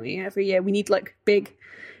those, don't we? Every year we need like big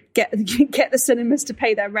get the cinemas to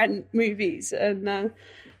pay their rent movies, and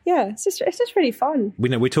yeah, it's just really fun. We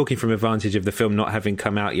know we're talking from advantage of the film not having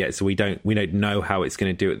come out yet, so we don't know how it's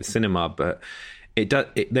going to do at the cinema, but it does.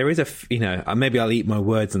 There is maybe I'll eat my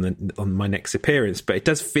words on my next appearance, but it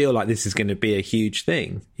does feel like this is going to be a huge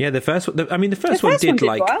thing. Yeah, the first one. The first one did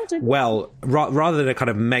well, rather than a kind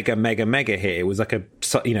of mega hit, it was like a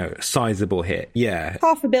sizable hit. Yeah,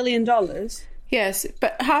 $500 million. Yes,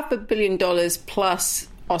 but $500 million plus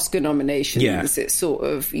Oscar nominations. Yeah. It's sort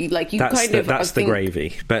of like that's the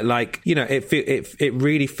gravy. But it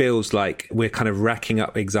really feels like we're kind of racking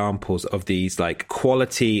up examples of these like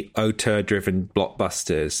quality auteur-driven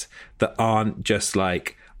blockbusters that aren't just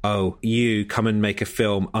like, oh, you come and make a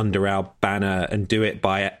film under our banner and do it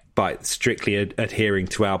by strictly adhering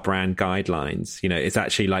to our brand guidelines. It's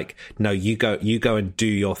actually like, no, you go and do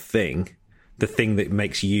your thing, the thing that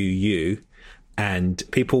makes you, and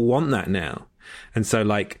people want that now. And so,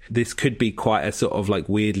 like, this could be quite a sort of like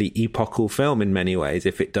weirdly epochal film in many ways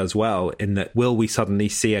if it does well. In that, will we suddenly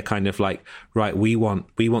see a kind of like, right, we want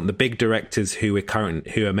the big directors who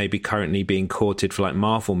are maybe currently being courted for like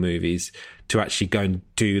Marvel movies to actually go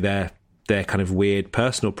and do their kind of weird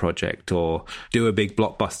personal project, or do a big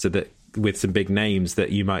blockbuster that with some big names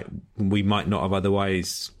that we might not have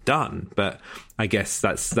otherwise done. But I guess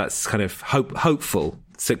that's kind of hopeful.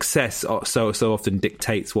 Success so often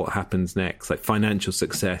dictates what happens next, like financial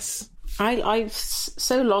success. I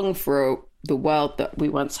so long for the world that we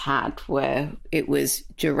once had, where it was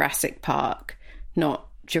Jurassic Park, not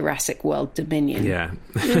Jurassic World Dominion. Yeah.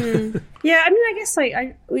 Yeah, I mean, I guess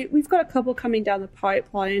we've got a couple coming down the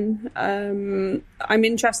pipeline. I'm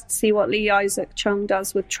interested to see what Lee Isaac Chung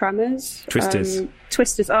does with Tremors.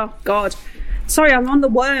 Twisters. Oh God. Sorry, I'm on the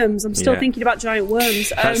worms. I'm still thinking about giant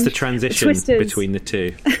worms. That's the transition between the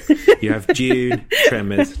two. You have Dune,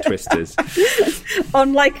 Tremors, Twisters.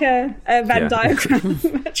 On like a Venn diagram.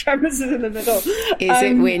 Tremors is in the middle. Is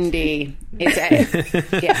it windy? Is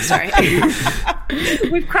it? Yeah, sorry.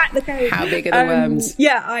 We've cracked the code. How big are the worms?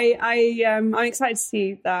 Yeah, I'm excited to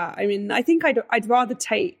see that. I mean, I think I'd rather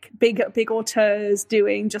take big auteurs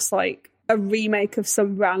doing just like a remake of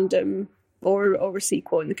some random or a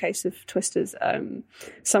sequel in the case of Twisters,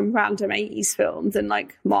 some random 80s film than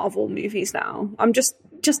like Marvel movies now. I'm just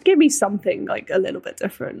give me something like a little bit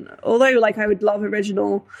different. Although like I would love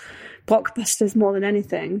original blockbusters more than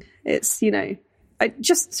anything. It's, I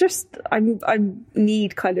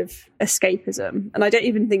need kind of escapism, and I don't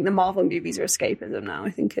even think the Marvel movies are escapism now.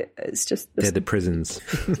 I think it's just they're the prisons.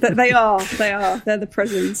 They are they're the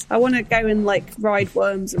prisons. I want to go and like ride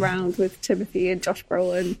worms around with Timothy and Josh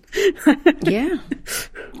Brolin. Yeah,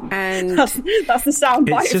 and that's the sound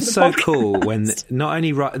bite. It's just so cool when not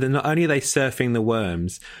only are they surfing the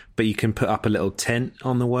worms, but you can put up a little tent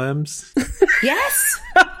on the worms. Yes.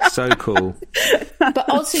 So cool. But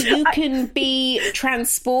also you can be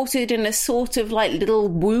transported in a sort of like little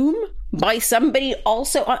womb by somebody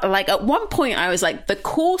also. Like at one point I was like, the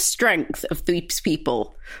core strength of these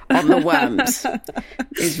people on the worms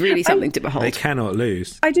is really something to behold. They cannot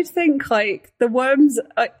lose. I did think like the worms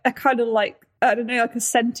are kind of like, I don't know, like a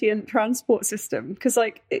sentient transport system, because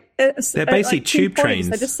like they're basically like tube trains.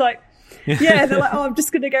 They're just like, yeah, they're like, oh, I'm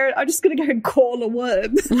just gonna go and call a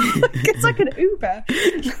worm. It's like an Uber.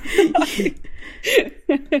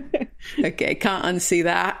 Okay, can't unsee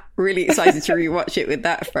that. Really excited to rewatch it with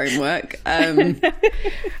that framework.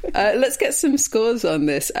 Let's get some scores on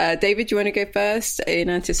this. David, do you want to go first in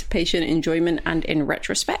anticipation, enjoyment, and in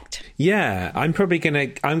retrospect? Yeah, I'm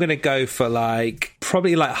gonna go for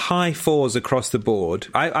probably high fours across the board.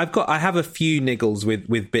 I have a few niggles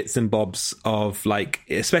with bits and bobs of like,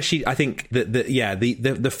 especially I think that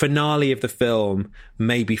the finale of the film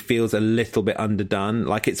maybe feels a little bit underdone.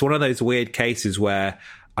 Like it's one of those weird cases where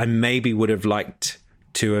I maybe would have liked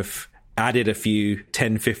to have added a few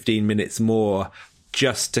 10-15 minutes more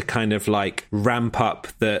just to kind of like ramp up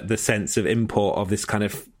the sense of import of this kind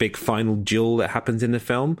of big final duel that happens in the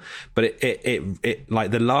film. But it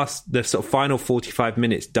like the sort of final 45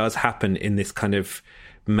 minutes does happen in this kind of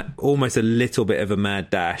almost a little bit of a mad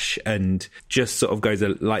dash, and just sort of goes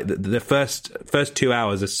like the first 2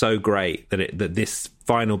 hours are so great that this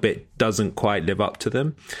final bit doesn't quite live up to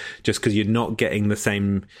them, just because you're not getting the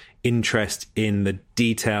same interest in the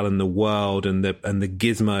detail and the world and the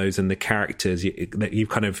gizmos and the characters. You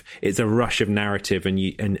kind of, it's a rush of narrative, and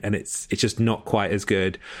it's just not quite as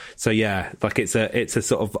good. So yeah, like it's a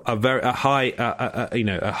sort of a high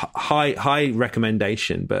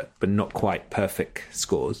recommendation, but not quite perfect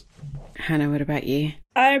scores. Hannah, what about you?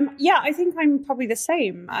 Yeah, I think I'm probably the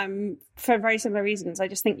same, for very similar reasons. I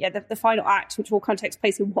just think, the final act, which all kind of takes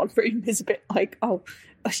place in one room, is a bit like,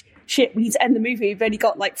 shit, we need to end the movie. We've only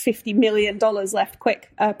got like $50 million left.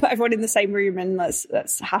 Quick, put everyone in the same room and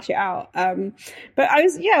let's hash it out. But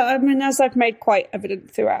as I've made quite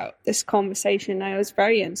evident throughout this conversation, I was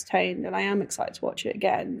very entertained, and I am excited to watch it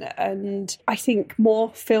again. And I think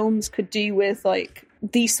more films could do with like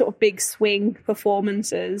these sort of big swing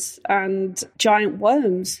performances and giant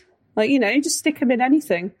worms. Like, just stick them in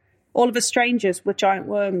anything. All of Us Strangers with giant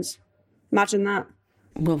worms. Imagine that.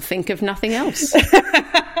 We'll think of nothing else.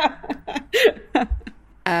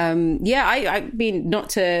 I mean, not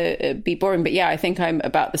to be boring, but I think I'm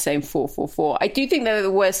about the same 444. I do think there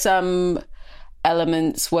were some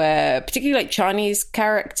elements where, particularly like Chani's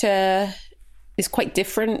character is quite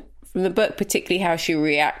different from the book, particularly how she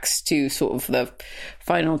reacts to sort of the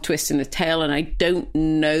final twist in the tale. And I don't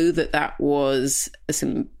know that was as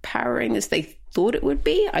empowering as they thought it would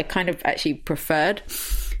be. I kind of actually preferred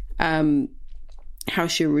how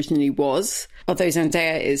she originally was. Although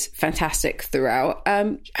Zendaya is fantastic throughout.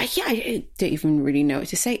 I don't even really know what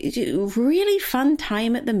to say. It's a really fun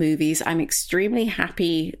time at the movies. I'm extremely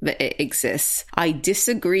happy that it exists. I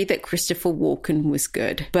disagree that Christopher Walken was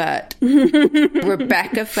good, but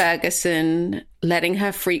Rebecca Ferguson letting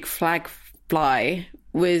her freak flag fly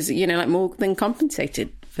was, more than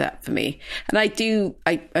compensated for that for me.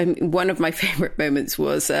 And one of my favorite moments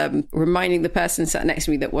was reminding the person sat next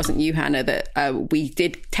to me that wasn't you, Hannah, that we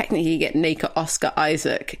did technically get naked Oscar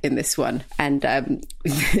Isaac in this one. And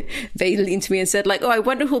they leaned to me and said, like, I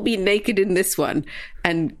wonder who'll be naked in this one.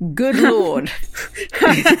 And good Lord,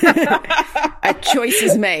 a choice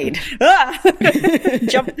is made.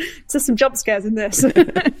 There's some jump scares in this.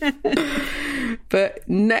 But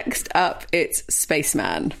next up, it's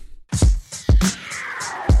Spaceman.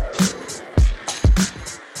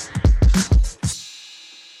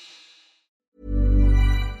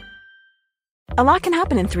 A lot can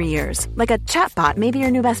happen in 3 years, like a chatbot may be your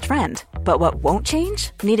new best friend. But what won't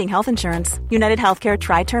change? Needing health insurance. United Healthcare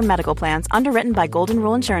Tri-Term Medical Plans, underwritten by Golden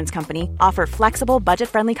Rule Insurance Company, offer flexible,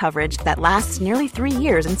 budget-friendly coverage that lasts nearly 3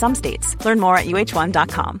 years in some states. Learn more at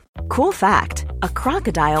uh1.com. Cool fact, a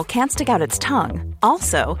crocodile can't stick out its tongue.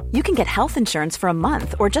 Also, you can get health insurance for a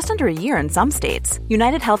month or just under a year in some states.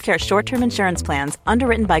 United Healthcare short-term insurance plans,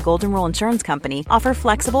 underwritten by Golden Rule Insurance Company, offer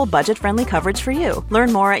flexible, budget-friendly coverage for you.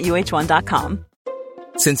 Learn more at uh1.com.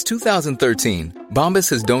 Since 2013, Bombas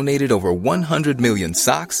has donated over 100 million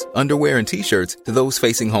socks, underwear, and T-shirts to those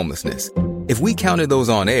facing homelessness. If we counted those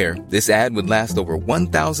on air, this ad would last over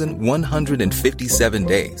 1,157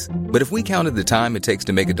 days. But if we counted the time it takes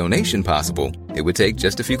to make a donation possible, it would take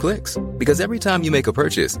just a few clicks. Because every time you make a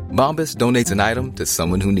purchase, Bombas donates an item to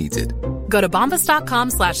someone who needs it. Go to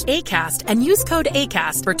bombas.com/ACAST and use code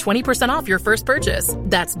ACAST for 20% off your first purchase.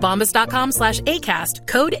 That's bombas.com/ACAST,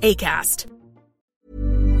 code ACAST.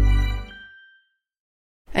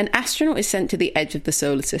 An astronaut is sent to the edge of the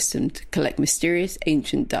solar system to collect mysterious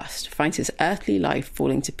ancient dust, finds his earthly life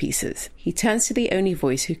falling to pieces. He turns to the only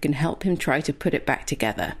voice who can help him try to put it back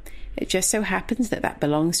together. It just so happens that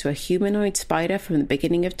belongs to a humanoid spider from the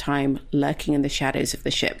beginning of time, lurking in the shadows of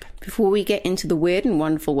the ship. Before we get into the weird and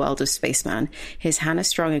wonderful world of Spaceman, here's Hannah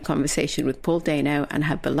Strong in conversation with Paul Dano and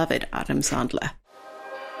her beloved Adam Sandler.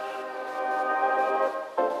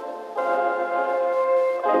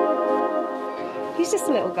 He's just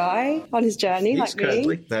a little guy on his journey, He's cuddly.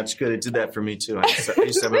 Me. That's good. It did that for me too. I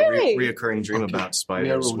used to have really? a reoccurring dream about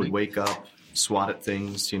spiders. Would wake up, swat at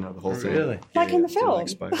things, the whole thing. Really? Like in the film? Like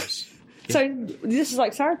spiders. Yeah. So this is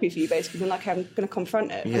like therapy for you, basically. Like, I'm going to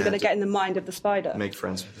confront it. Yeah, I'm going to get in the mind of the spider. Make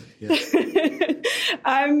friends with it,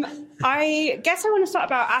 yeah. I guess I want to start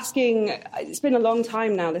about asking, it's been a long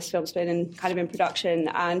time now this film's been in production,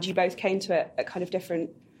 and you both came to it at kind of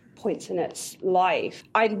different points in its life.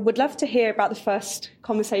 I would love to hear about the first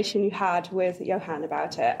conversation you had with Johan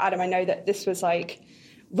about it. Adam, I know that this was like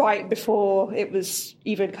right before it was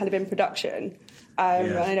even kind of in production.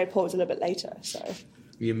 And I know Paul was a little bit later, so...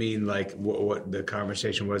 You mean like what the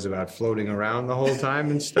conversation was about floating around the whole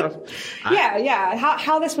time and stuff? Yeah.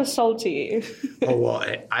 How this was sold to you? Oh, well,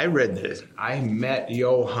 I read this. I met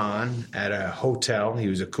Johan at a hotel. He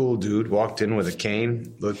was a cool dude, walked in with a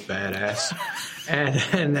cane, looked badass.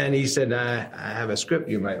 And then he said, I have a script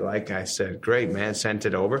you might like. I said, great, man, sent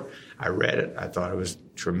it over. I read it. I thought it was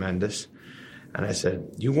tremendous. And I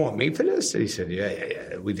said, you want me for this? And he said,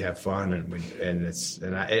 yeah. We'd have fun. And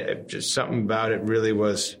just something about it really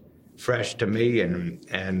was fresh to me.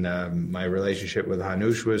 And my relationship with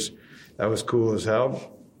Hanush was cool as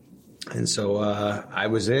hell. And so I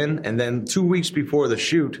was in. And then 2 weeks before the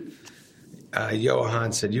shoot,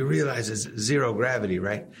 Johan said, you realize it's zero gravity,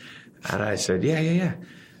 right? And I said, yeah.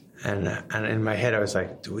 And in my head, I was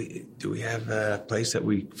like, do we have a place that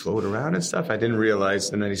we float around and stuff? I didn't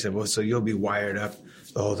realize. And then he said, well, so you'll be wired up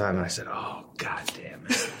the whole time. And I said, oh, God damn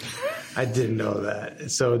it. I didn't know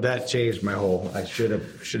that. So that changed my whole, I should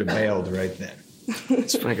have bailed right then.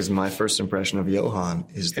 It's funny because my first impression of Johan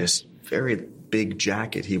is this very big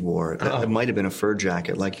jacket he wore. It might have been a fur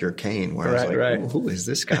jacket like your cane, where I was like, who is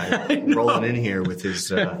this guy rolling in here with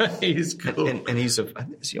his... he's cool. And is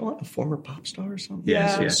Johan a former pop star or something?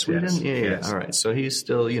 Yes. Sweden? Yes. All right. So he's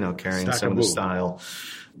still, carrying some of the style.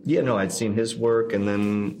 Yeah, no, I'd seen his work, and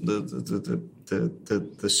then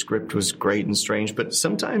the script was great and strange. But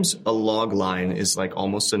sometimes a log line is like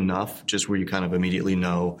almost enough, just where you kind of immediately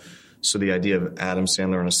know. So the idea of Adam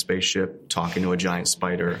Sandler on a spaceship talking to a giant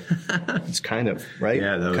spider, it's kind of, right?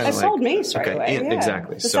 Yeah, it sold me straight away. Yeah.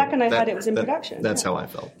 Exactly. The second I heard it was in production. That's how I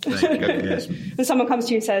felt. Yes. When someone comes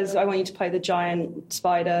to you and says, I want you to play the giant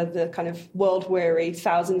spider, the kind of world-weary,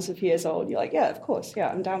 thousands of years old, you're like, yeah, of course. Yeah,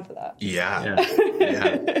 I'm down for that. Yeah.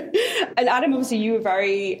 And Adam, obviously, you were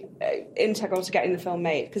very integral to getting the film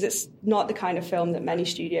made, because it's not the kind of film that many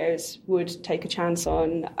studios would take a chance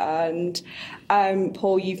on. And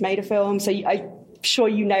Paul, you've made a film, so I'm sure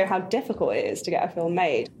you know how difficult it is to get a film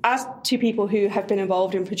made. As two people who have been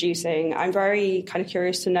involved in producing, I'm very kind of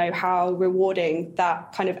curious to know how rewarding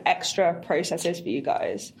that kind of extra process is for you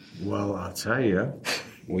guys. Well, I'll tell you,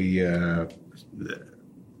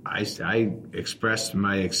 I expressed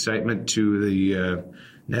my excitement to the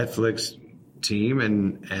Netflix team,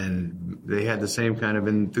 and they had the same kind of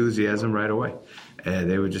enthusiasm right away.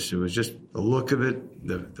 It was just the look of it,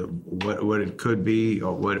 what it could be,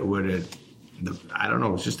 or I don't know,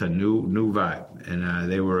 it was just a new vibe,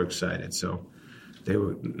 and they were excited. So they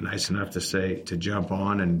were nice enough to jump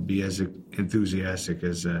on and be as enthusiastic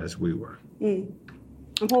as we were. And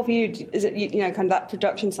Paul, for you, is it kind of that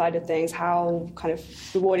production side of things? How kind of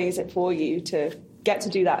rewarding is it for you to get to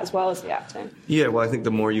do that as well as the acting? Yeah, well, I think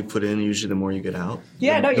the more you put in, usually the more you get out.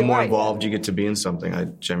 Yeah, the more involved you get to be in something, I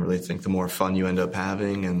generally think the more fun you end up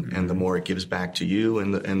having, and the more it gives back to you,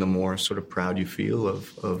 and the more sort of proud you feel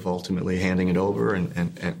of ultimately handing it over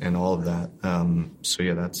and all of that. So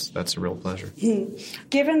yeah, that's a real pleasure.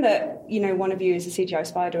 Given that one of you is a CGI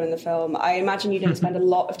spider in the film, I imagine you didn't spend a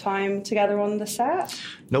lot of time together on the set.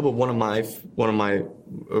 No, but one of my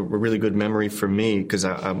a really good memory for me, because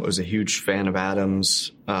I was a huge fan of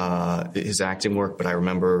Adam's, his acting work, but I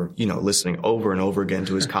remember, listening over and over again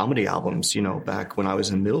to his comedy albums, back when I was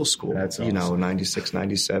in middle school. That's awesome. 96,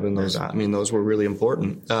 97, those were really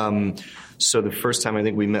important. So the first time I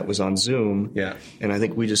think we met was on Zoom. Yeah. And I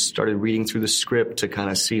think we just started reading through the script to kind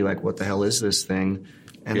of see, like, what the hell is this thing?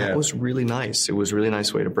 And that was really nice. It was a really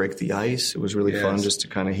nice way to break the ice. It was really fun just to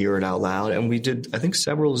kind of hear it out loud. And we did, I think,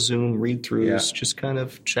 several Zoom read-throughs, just kind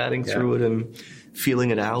of chatting through it and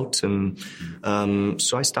feeling it out. And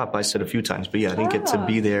so I stopped by set a few times. But yeah, I didn't get to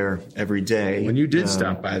be there every day. When you did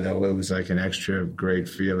stop by, though, it was like an extra great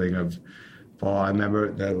feeling of Paul. I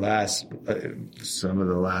remember some of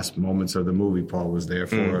the last moments of the movie Paul was there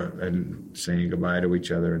for and saying goodbye to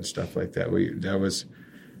each other and stuff like that.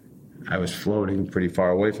 I was floating pretty far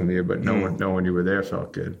away from you, but knowing you were there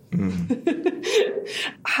felt good.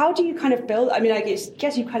 How do you kind of build? I mean, I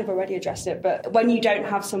guess you kind of already addressed it, but when you don't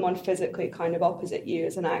have someone physically kind of opposite you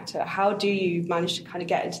as an actor, how do you manage to kind of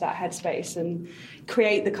get into that headspace and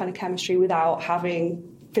create the kind of chemistry without having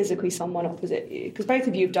physically someone opposite you? Because both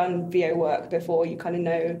of you have done VO work before, you kind of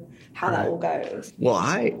know how that all goes. Well,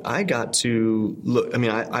 I got to look,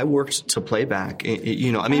 I worked to playback,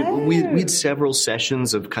 we had several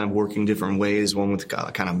sessions of kind of working different ways, one with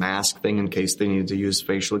a kind of mask thing in case they needed to use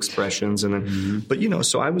facial expressions. And then, but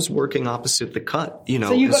so I was working opposite the cut,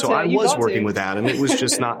 so I was working with Adam. It was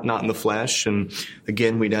just not in the flesh. And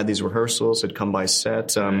again, we'd had these rehearsals, had come by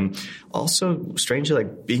set. Also, strangely,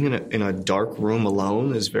 like being in a dark room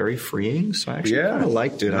alone is very freeing. So I actually kind of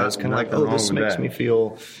liked it. I was kind of like, this makes me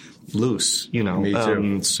feel loose, you know. Me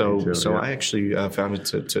too. So I actually found it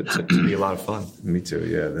to be a lot of fun. Me too.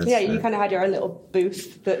 Yeah. You kind of had your own little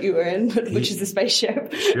booth that you were in, which is the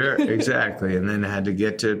spaceship. Sure, exactly. And then I had to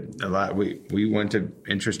get to a lot. We went to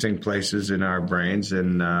interesting places in our brains,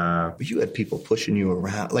 and you had people pushing you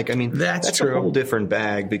around. Like, I mean, that's true. a whole different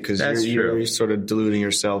bag, because you're sort of deluding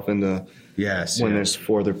yourself into when there's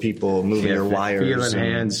 4 other people moving your wires, feeling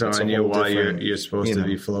hands on you while you're supposed to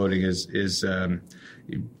be floating is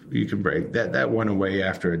you can break that went away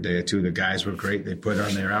after a day or two. The guys were great. They put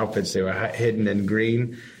on their outfits. They were hidden in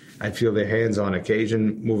green. I'd feel their hands on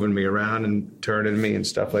occasion moving me around and turning me and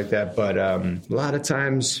stuff like that. But a lot of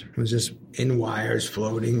times it was just in wires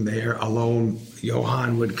floating there alone.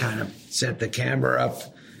 Johan would kind of set the camera up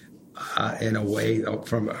in a way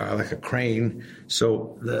from like a crane.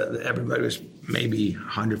 So everybody was maybe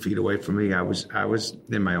 100 feet away from me. I was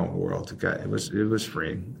in my own world. It was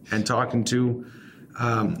freeing. And talking to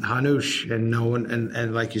Hanush and knowing,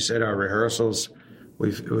 and like you said, our rehearsals,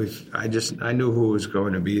 I knew who was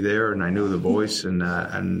going to be there, and I knew the voice, and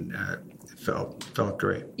it felt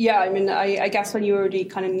great. Yeah, I mean, I guess when you already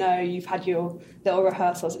kind of know you've had your little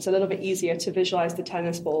rehearsals, it's a little bit easier to visualize the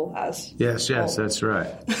tennis ball as. Yes, that's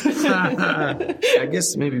right. I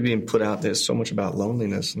guess maybe being put out there's so much about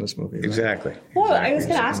loneliness in this movie. Right? Exactly. Well, I was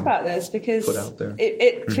going to ask about this because put out there.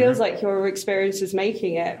 It feels like your experiences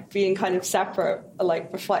making it being kind of separate,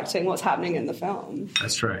 like reflecting what's happening in the film.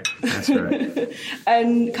 That's right.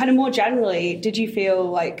 And kind of more generally, did you feel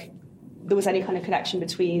like there was any kind of connection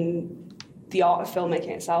between the art of filmmaking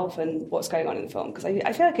itself and what's going on in the film? Because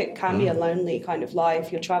I feel like it can be a lonely kind of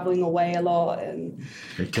life. You're traveling away a lot, and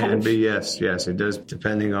it can be. Yes, it does.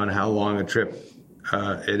 Depending on how long a trip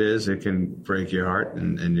it is, it can break your heart,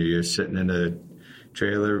 and you're sitting in a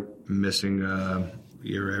trailer missing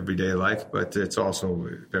your everyday life. But it's also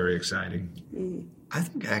very exciting. I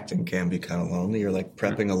think acting can be kind of lonely. You're like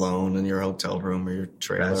prepping alone in your hotel room or your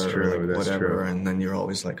trailer or whatever, and then you're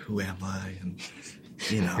always like, "Who am I?" And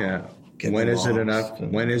you know. Yeah. When is it enough?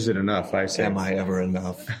 When is it enough? I say. Am I ever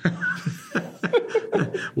enough?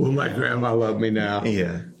 Will my grandma love me now?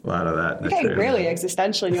 Yeah. A lot of that. You're getting really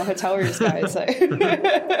existential in your hotel rooms, guys. So.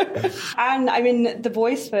 And I mean, the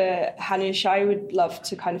voice for Hanush, I would love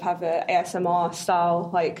to kind of have a ASMR style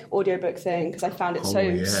like audiobook thing, because I found it so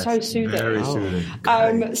soothing. Very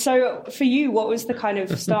soothing. So for you, what was the kind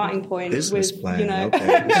of starting point? Business with plan. You know,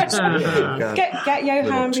 Okay. get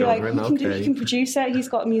Johan, be like, he can produce it. He's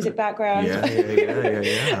got a music background.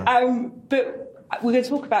 Yeah. But we're going to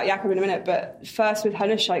talk about Jakob in a minute, but first with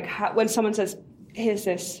Hanush, like when someone says, here's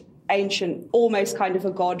this ancient, almost kind of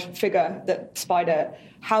a god figure, that spider,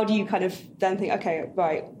 how do you kind of then think, okay,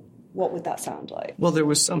 right, what would that sound like? Well, there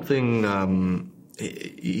was something,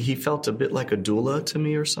 he felt a bit like a doula to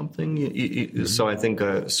me or something. So I think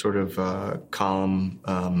a sort of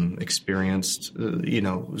calm, experienced,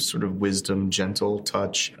 sort of wisdom, gentle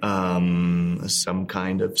touch, some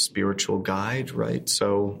kind of spiritual guide, right?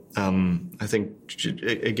 So I think,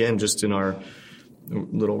 again, just in our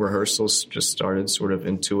little rehearsals, just started sort of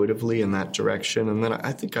intuitively in that direction. And then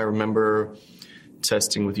I think I remember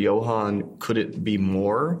testing with Johan, could it be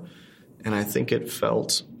more? And I think it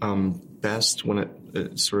felt best when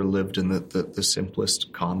it sort of lived in the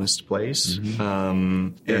simplest, calmest place.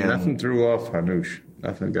 And nothing threw off Hanush.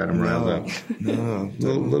 Nothing got him riled up. No.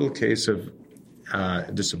 Little case of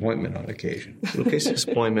disappointment on occasion. Little case of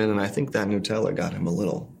disappointment, and I think that Nutella got him a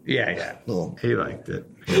little. Yeah. He liked it.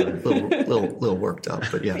 Little worked up,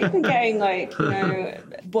 but yeah. Even getting like,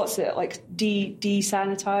 what's it, like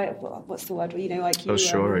desanitize? What's the word? Like you. Oh,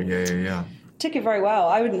 sure. Yeah. Took it very well.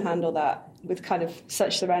 I wouldn't handle that with kind of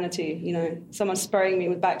such serenity. Someone spraying me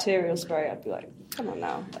with bacterial spray, I'd be like, come on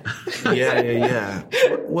now. Yeah.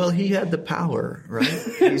 Well, he had the power, right?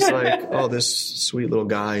 He's like, oh, this sweet little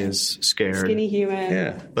guy is scared. Skinny human.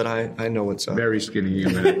 Yeah. But I know what's up. Very skinny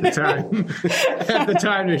human at the time. At the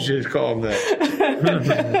time, they should call him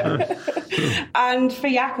that. And for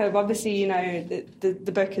Jakob, obviously,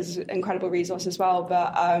 the book is an incredible resource as well.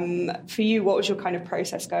 But for you, what was your kind of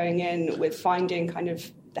process going in with finding kind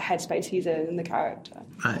of the headspace he's in and the character?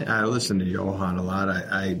 I listened to Johan a lot.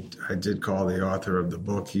 I did call the author of the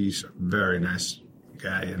book. He's a very nice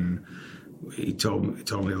guy, and he told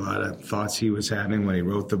me a lot of thoughts he was having when he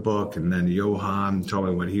wrote the book, and then Johan told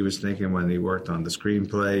me what he was thinking when he worked on the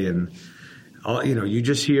screenplay. And you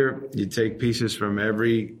just you take pieces from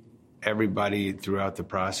everybody throughout the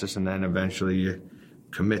process, and then eventually you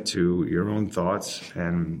commit to your own thoughts,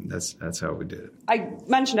 and that's how we did it. I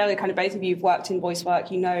mentioned earlier, kind of both of you have worked in voice work.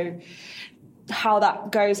 The how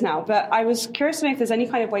that goes now. But I was curious to know if there's any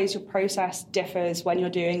kind of ways your process differs when you're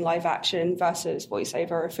doing live action versus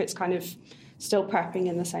voiceover, or if it's kind of still prepping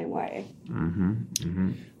in the same way.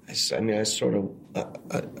 I sort of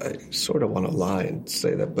want to lie and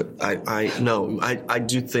say that, but I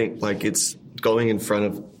do think like it's going in front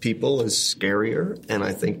of people is scarier, and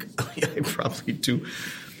I think I probably do.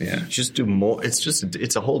 Yeah, just do more.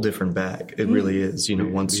 It's a whole different bag. It really is. You know,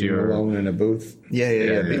 once you're alone in a booth. Yeah.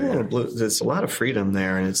 Being alone in a booth, there's a lot of freedom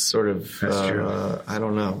there, and it's sort of. That's true. I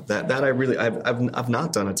don't know that I really I've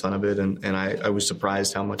not done a ton of it, and I was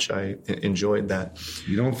surprised how much I enjoyed that.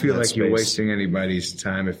 You don't feel like you're wasting anybody's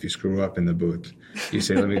time if you screw up in the booth. You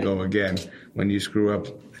say, "Let me go again." When you screw up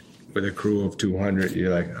with a crew of 200, you're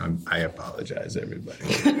like, I apologize, everybody.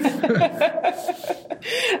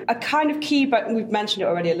 A kind of key, but we've mentioned it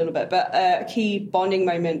already a little bit, but a key bonding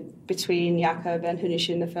moment between Jakob and Hanush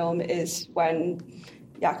in the film is when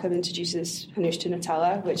Jakob introduces Hanush to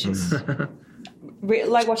Nutella, which is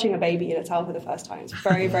like watching a baby eat Nutella for the first time. It's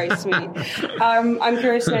very, very sweet. I'm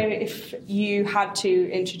curious to know if you had to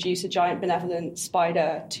introduce a giant benevolent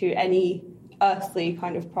spider to any earthly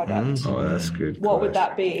kind of product. Oh, that's good. What would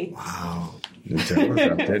that be? Wow.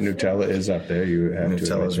 Nutella's up there. Nutella is up there. You have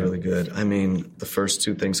Nutella's really good. I mean, the first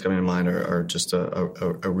two things coming to mind are just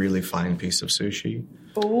a really fine piece of sushi.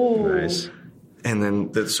 Oh, nice. And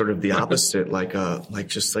then the sort of the opposite, like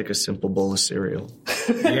just a simple bowl of cereal.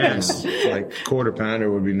 Yes, like quarter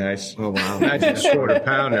pounder would be nice. Oh wow! Imagine a quarter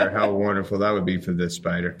pounder. How wonderful that would be for the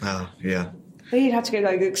spider. Oh yeah. You'd have to go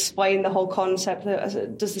explain the whole concept.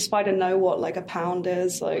 Does the spider know what like a pound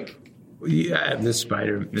is? Like, yeah, the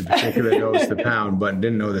spider in particular knows the pound, but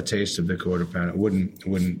didn't know the taste of the quarter pound. It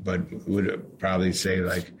wouldn't, but would probably say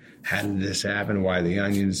like, how did this happen? Why the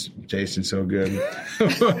onions tasting so good?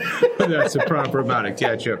 That's the proper amount of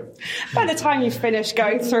ketchup. By the time you finish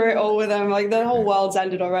going through it all with them, like the whole world's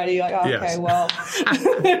ended already. Like, oh, yes. Okay, well,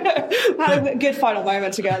 had a good final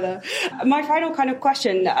moment together. My final kind of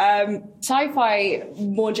question, sci-fi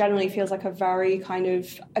more generally feels like a very kind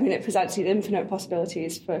of, it presents these infinite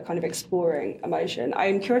possibilities for kind of exploring emotion.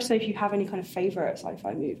 I'm curious to know if you have any kind of favorite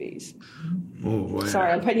sci-fi movies. Oh, boy.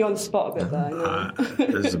 Sorry, I'm putting you on the spot a bit there.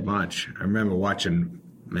 There's a bunch. I remember watching,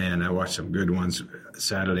 I watched some good ones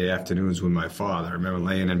Saturday afternoons with my father. I remember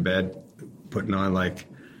laying in bed, putting on I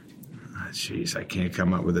can't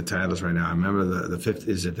come up with the titles right now. I remember the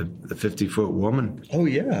 50-foot woman? Oh,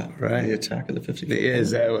 yeah. Right. The Attack of the 50-Foot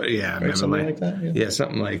Is that, yeah. I remember something like that? Yeah,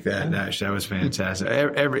 something like that. That was fantastic.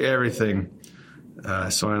 Everything.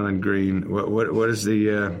 Soylent Green. What is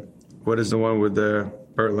the one with the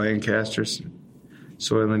Burt Lancaster's?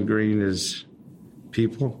 Soylent Green is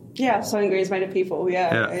people? Yeah, Soylent Green is made of people.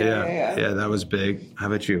 Yeah, that was big. How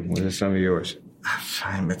about you? What are some of yours?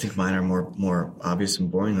 I think mine are more obvious and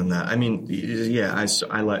boring than that. I mean, yeah,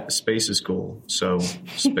 I like space is cool. So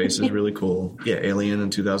space is really cool. Yeah, Alien in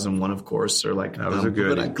 2001, of course, or like that was a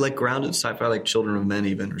good. But I like grounded sci-fi, like Children of Men,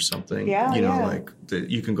 even or something. Yeah, like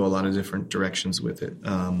you can go a lot of different directions with it.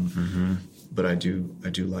 But I do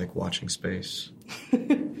like watching space.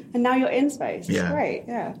 And now you're in space. It's yeah. Great,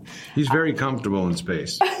 yeah. He's very comfortable in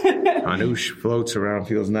space. Anush floats around,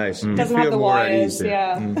 feels nice. Doesn't have the wires,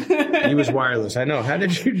 yeah. He was wireless. I know. How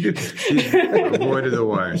did you do? You avoided the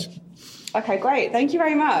wires. Okay, great. Thank you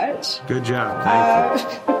very much. Good job. Thank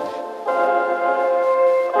you.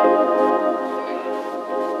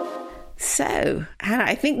 So, Hannah,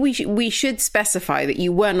 I think we should specify that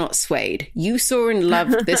you were not swayed. You saw and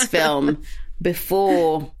loved this film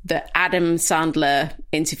before the Adam Sandler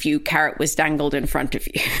interview carrot was dangled in front of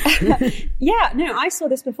you. Yeah, no, I saw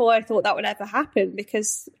this before I thought that would ever happen,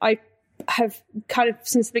 because I have kind of,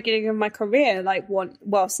 since the beginning of my career,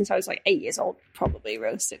 since I was 8 years old, probably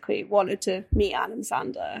realistically, wanted to meet Adam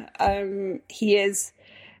Sandler. He is,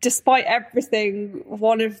 despite everything,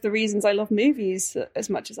 one of the reasons I love movies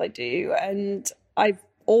as much as I do. And I've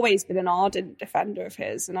always been an ardent defender of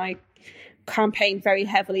his. And I campaigned very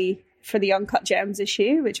heavily for the Uncut Gems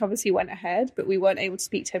issue, which obviously went ahead, but we weren't able to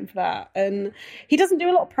speak to him for that. And he doesn't do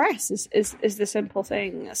a lot of press, is the simple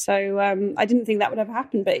thing. So I didn't think that would ever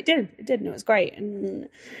happen, but it did. It did, and it was great. And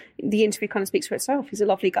the interview kind of speaks for itself. He's a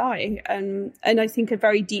lovely guy. And I think a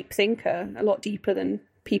very deep thinker, a lot deeper than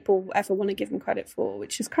people ever want to give him credit for,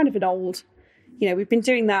 which is kind of an old, we've been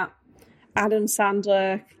doing that Adam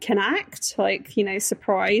Sandler can act,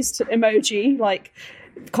 surprised emoji,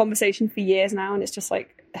 conversation for years now. And it's just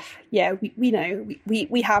yeah, we know,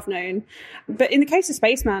 we have known. But in the case of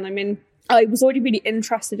Spaceman, I was already really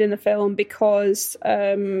interested in the film because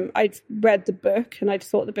I'd read the book and I'd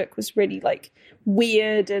thought the book was really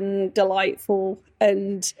weird and delightful.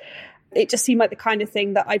 And it just seemed like the kind of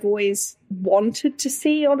thing that I've always wanted to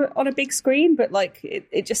see on a big screen, but like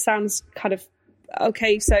it just sounds kind of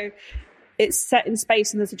okay. So it's set in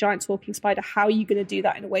space and there's a giant talking spider. How are you going to do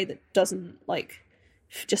that in a way that doesn't like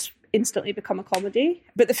just instantly become a comedy?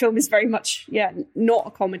 But the film is very much not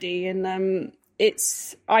a comedy, and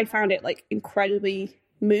I found it like incredibly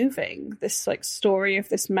moving, this like story of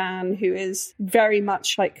this man who is very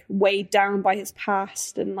much like weighed down by his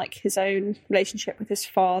past and like his own relationship with his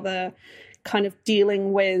father, kind of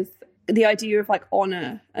dealing with the idea of like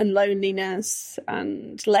honor and loneliness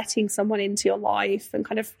and letting someone into your life, and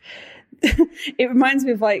kind of it reminds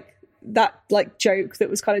me of like that like joke that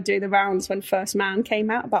was kind of doing the rounds when First Man came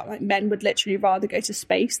out about like men would literally rather go to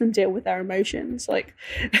space than deal with their emotions, like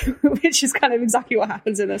which is kind of exactly what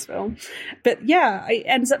happens in this film. But yeah, it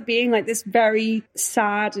ends up being like this very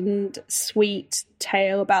sad and sweet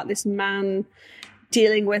tale about this man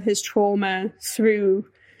dealing with his trauma through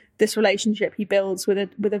this relationship he builds with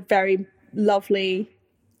a very lovely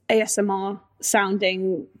ASMR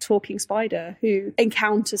sounding talking spider who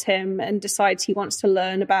encounters him and decides he wants to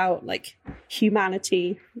learn about like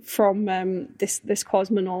humanity from this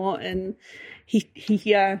cosmonaut, and he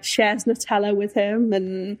shares Nutella with him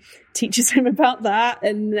and teaches him about that,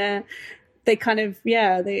 and they kind of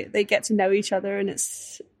they get to know each other, and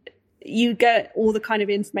you get all the kind of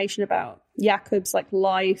information about Jakob's like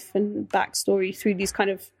life and backstory through these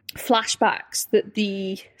kind of flashbacks that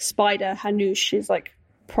the spider Hanush is like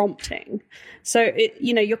prompting. So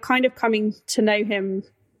you're kind of coming to know him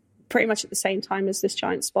pretty much at the same time as this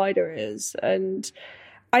giant spider is. And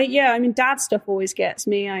I mean dad stuff always gets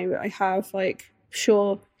me. I have like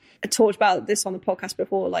I talked about this on the podcast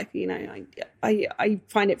before, like I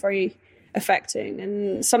find it very affecting,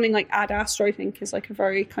 and something like Ad Astra I think is like a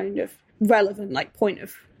very kind of relevant like point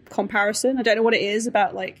of comparison. I don't know what it is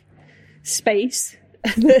about like space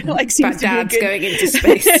like seems to dad's be going into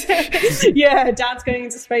space. Dad's going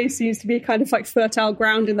into space seems to be kind of like fertile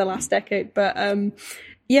ground in the last decade. But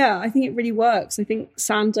I think it really works. I think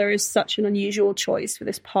Sandler is such an unusual choice for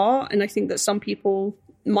this part, and I think that some people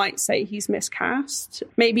might say he's miscast.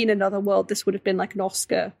 Maybe in another world this would have been like an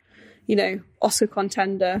Oscar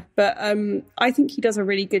contender, but I think he does a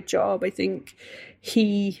really good job. I think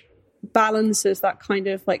he balances that kind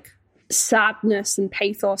of like sadness and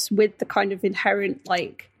pathos with the kind of inherent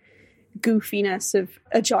like goofiness of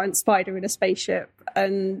a giant spider in a spaceship.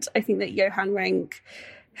 And I think that Johan Renck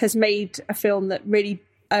has made a film that really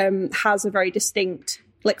has a very distinct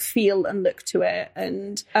like feel and look to it.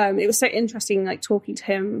 And it was so interesting like talking to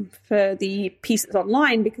him for the piece that's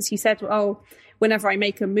online, because he said, whenever I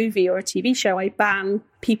make a movie or a TV show, I ban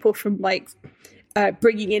people from like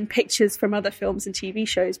bringing in pictures from other films and TV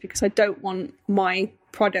shows, because I don't want my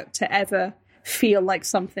product to ever feel like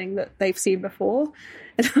something that they've seen before.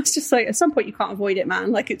 And I was just like, at some point you can't avoid it,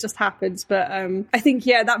 man, like it just happens. But I think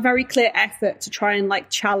that very clear effort to try and like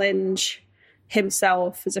challenge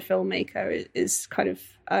himself as a filmmaker is kind of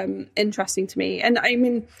interesting to me. And I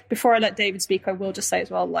mean, before I let David speak, I will just say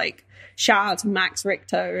as well, like shout out to Max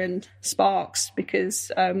Richter and Sparks, because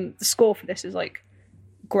the score for this is like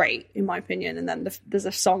great in my opinion, and then there's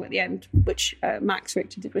a song at the end which Max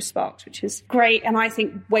Richter did with Sparks, which is great, and I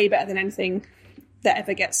think way better than anything that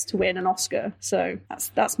ever gets to win an Oscar. So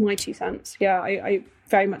that's my 2 cents. I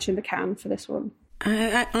very much in the can for this one.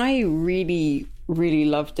 I really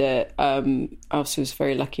loved it. I also was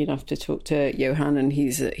very lucky enough to talk to Johan, and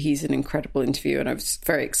he's an incredible interview, and I was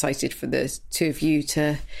very excited for the two of you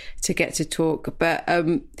to get to talk. But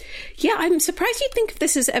I'm surprised you'd think of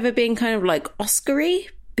this as ever being kind of like Oscar-y,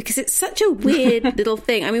 because it's such a weird little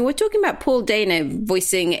thing. I mean, we're talking about Paul Dano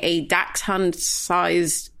voicing a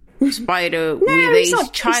dachshund-sized spider with a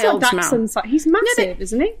child's mouth. He's massive,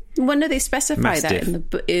 isn't he? When do they specify that in the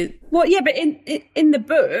book? Well, yeah, but in the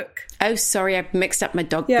book. Oh, sorry, I've mixed up my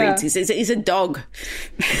dog breeds. He's a dog.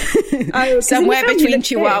 Somewhere between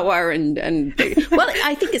Chihuahua and well,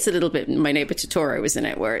 I think it's a little bit My Neighbor Totoro, isn't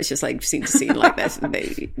it? Where it's just like scene to scene like this.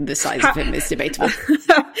 The size of him is debatable.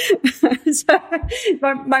 So,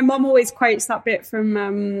 my mom always quotes that bit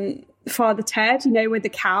from Father Ted, with the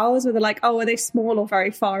cows, where they're like, oh, are they small or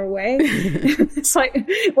very far away? It's like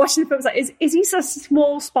watching the film, it's like, is he a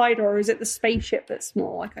small spider, or is it the spaceship that's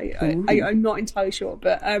small? Like I'm not entirely sure,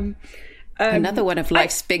 but another one of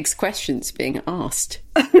life's big questions being asked.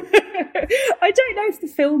 I don't know if the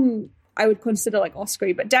film I would consider like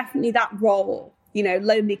Oscar-y, but definitely that role,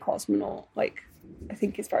 lonely cosmonaut, like I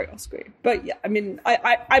think is very Oscar-y. But yeah, I mean,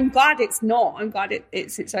 I'm glad it's not. I'm glad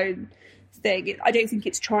it's its own thing. I don't think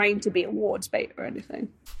it's trying to be awards bait or anything.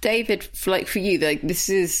 David, for you, this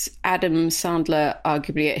is Adam Sandler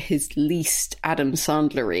arguably at his least Adam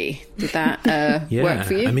Sandler-y. Did that work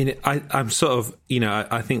for you? I mean, I'm sort of,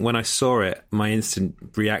 I think when I saw it, my instant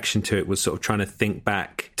reaction to it was sort of trying to think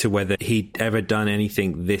back to whether he'd ever done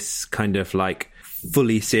anything this kind of like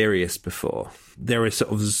fully serious before. There are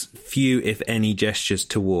sort of few, if any, gestures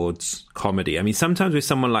towards comedy. I mean, sometimes with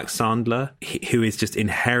someone like Sandler, who is just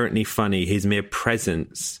inherently funny, his mere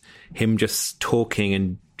presence, him just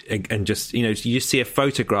talking and just, you just see a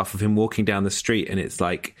photograph of him walking down the street and it's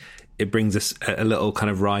like, it brings us a little kind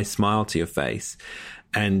of wry smile to your face.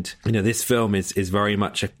 And, this film is very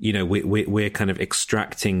much, we're kind of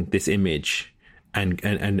extracting this image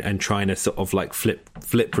and trying to sort of like flip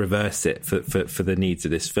reverse it for the needs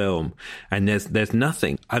of this film. And there's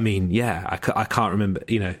nothing. I mean, I can't remember,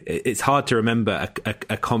 it's hard to remember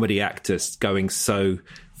a comedy actor going so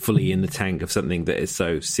fully in the tank of something that is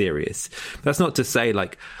so serious. But that's not to say,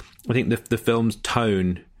 like, I think the film's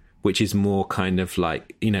tone, which is more kind of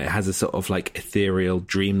like, it has a sort of like ethereal,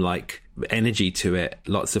 dreamlike energy to it,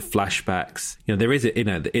 lots of flashbacks. There is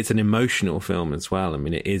it's an emotional film as well. I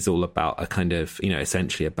mean, it is all about a kind of,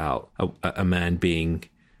 essentially about a man being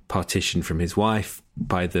partitioned from his wife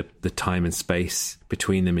by the time and space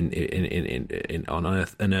between them on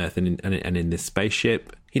Earth and in this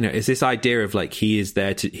spaceship. It's this idea of like he is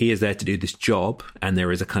there to do this job, and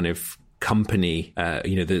there is a kind of company,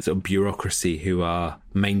 the sort of bureaucracy who are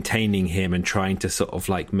maintaining him and trying to sort of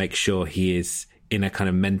like make sure he is in a kind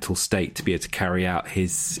of mental state to be able to carry out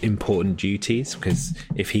his important duties, because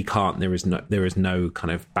if he can't, there is no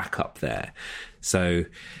kind of backup there. So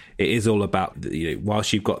it is all about,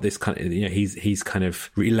 whilst you've got this kind of, he's kind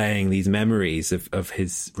of relaying these memories of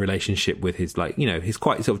his relationship with his, like, his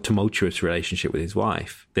quite sort of tumultuous relationship with his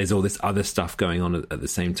wife. There's all this other stuff going on at the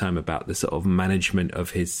same time about the sort of management of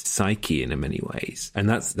his psyche in many ways. And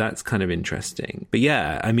that's kind of interesting. But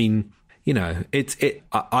yeah, I mean, I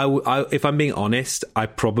if I'm being honest, I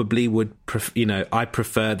probably would, I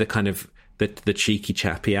prefer the kind of the cheeky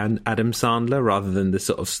chappy Adam Sandler rather than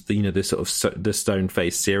the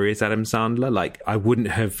stone-faced serious Adam Sandler. Like, I wouldn't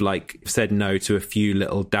have like said no to a few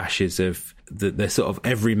little dashes of the sort of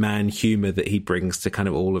everyman humor that he brings to kind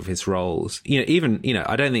of all of his roles. I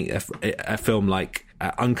don't think a film like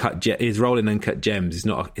his role in Uncut Gems is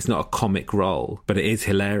not a comic role, but it is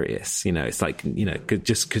hilarious. It's like,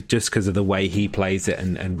 just because of the way he plays it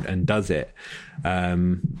and does it.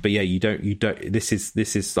 But yeah, you don't. This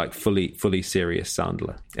is like fully serious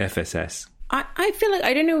Sandler. FSS. I feel like,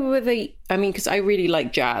 I don't know whether, because I really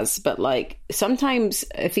like jazz, but like sometimes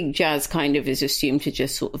I think jazz kind of is assumed to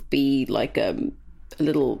just sort of be like a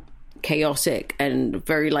little chaotic and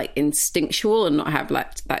very like instinctual and not have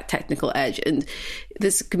that technical edge. And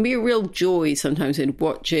this can be a real joy sometimes in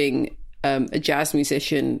watching a jazz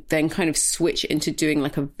musician then kind of switch into doing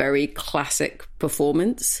like a very classic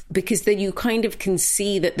performance, because then you kind of can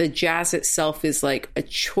see that the jazz itself is like a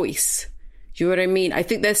choice. Do you know what I mean? I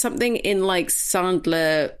think there's something in like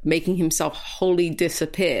Sandler making himself wholly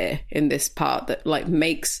disappear in this part that like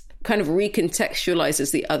makes, kind of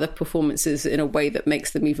recontextualizes the other performances in a way that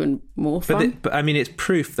makes them even more fun. But I mean, it's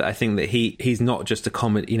proof that I think that he's not just a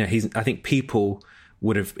comedy. I think people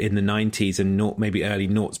would have in the 90s and maybe early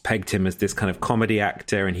noughts pegged him as this kind of comedy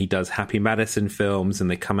actor, and he does Happy Madison films and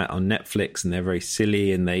they come out on Netflix and they're very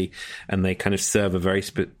silly and they kind of serve a very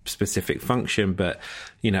specific function. But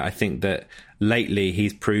I think that lately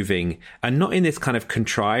he's proving, and not in this kind of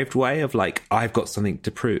contrived way of like, I've got something to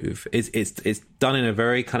prove. It's done in a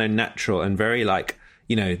very kind of natural and very like,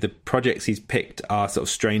 the projects he's picked are sort of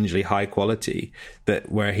strangely high quality,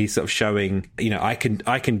 that where he's sort of showing, I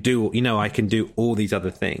can do all these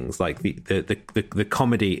other things. Like the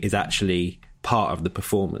comedy is actually part of the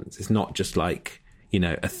performance. It's not just like,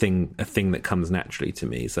 a thing that comes naturally to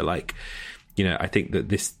me. So like, I think that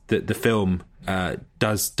the film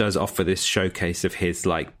does offer this showcase of his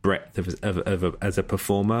like breadth as a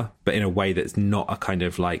performer, but in a way that's not a kind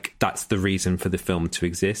of like, that's the reason for the film to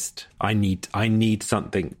exist. I need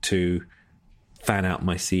something to fan out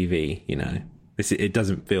my CV. It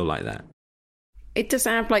doesn't feel like that. It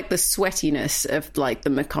doesn't have like the sweatiness of like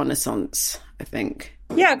the reconnaissance, I think.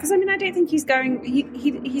 Yeah, because I don't think he's going.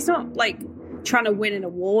 He's not like trying to win an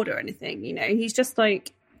award or anything. He's just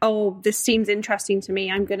like, oh, this seems interesting to me,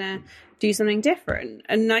 I'm going to do something different.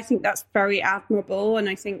 And I think that's very admirable. And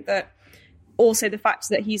I think that also the fact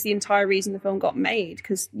that he's the entire reason the film got made,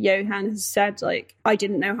 because Johan has said, like, I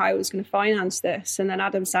didn't know how I was going to finance this, and then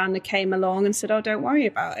Adam Sandler came along and said, oh, don't worry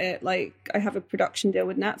about it, like, I have a production deal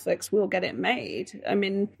with Netflix, we'll get it made. I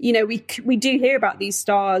mean, you know, we do hear about these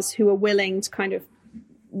stars who are willing to kind of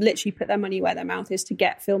literally put their money where their mouth is to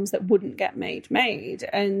get films that wouldn't get made,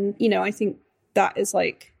 and, you know, I think that is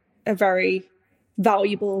like a very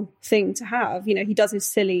valuable thing to have. You know, he does his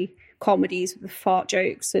silly comedies with the fart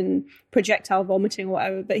jokes and projectile vomiting or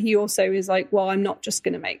whatever, but he also is like, well, I'm not just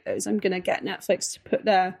going to make those, I'm going to get Netflix to put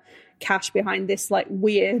their cash behind this like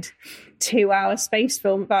weird 2-hour space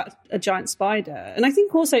film about a giant spider. And I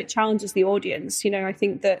think also it challenges the audience. You know, I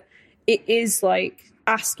think that it is like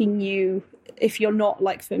asking you, if you're not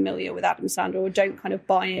like familiar with Adam Sandler or don't kind of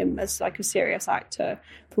buy him as like a serious actor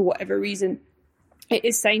for whatever reason, it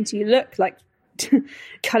is saying to you, look, like,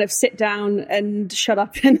 kind of sit down and shut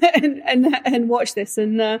up and watch this,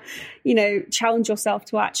 and you know, challenge yourself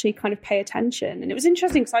to actually kind of pay attention. And it was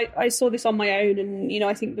interesting because I saw this on my own, and you know,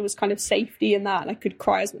 I think there was kind of safety in that, and I could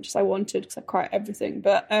cry as much as I wanted because I cry at everything.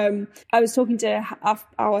 But I was talking to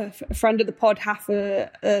our friend of the pod,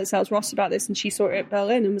 Haffa Sales Ross, about this, and she saw it at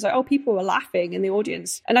Berlin and was like, oh, people were laughing in the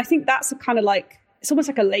audience. And I think that's a kind of like, it's almost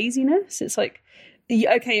like a laziness. It's like,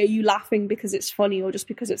 okay, are you laughing because it's funny or just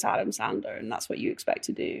because it's Adam Sandler and that's what you expect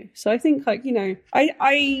to do? So I think, like, you know,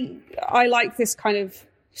 I like this kind of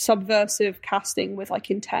subversive casting with like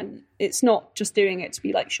intent. It's not just doing it to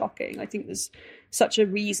be like shocking. I think there's such a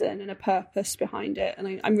reason and a purpose behind it,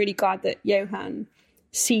 and I'm really glad that Johan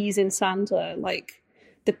sees in Sandler like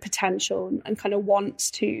the potential and kind of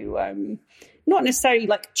wants to not necessarily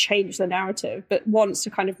like change the narrative, but wants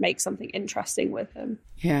to kind of make something interesting with him.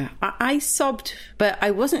 Yeah, I sobbed, but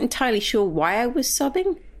I wasn't entirely sure why I was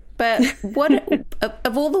sobbing. But what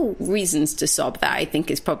of all the reasons to sob, that I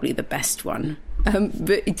think is probably the best one.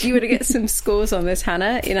 But do you want to get some scores on this,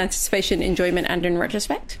 Hannah, in anticipation, enjoyment, and in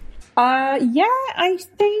retrospect? Yeah, I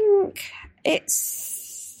think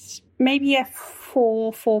it's maybe a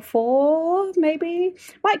 4, maybe.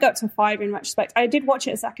 Might go up to 5 in retrospect. I did watch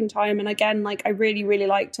it a second time, and again, like, I really, really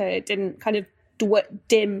liked it. It didn't kind of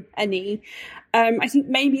dim any. I think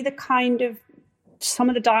maybe the kind of, some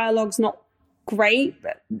of the dialogue's not great,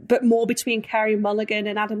 but more between Carey Mulligan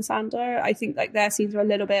and Adam Sandler. I think like their scenes are a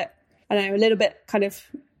little bit kind of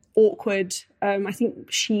awkward. I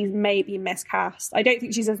think she's maybe miscast. I don't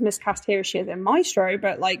think she's as miscast here as she is in Maestro,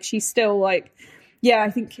 but like, she's still like, yeah, I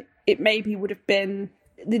think it maybe would have been,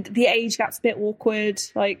 the age gap's a bit awkward.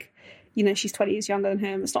 Like, you know, she's 20 years younger than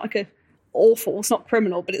him. It's not like awful, it's not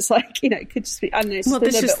criminal, but it's like, you know, it could just be, I don't know. Well,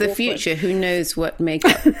 this is the awkward future. Who knows what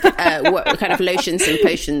makeup, what kind of lotions and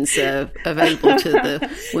potions are available to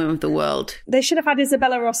the women of the world. They should have had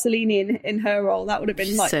Isabella Rossellini in her role. That would have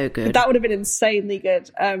been like, so good. That would have been insanely good.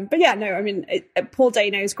 But yeah, no, I mean, Paul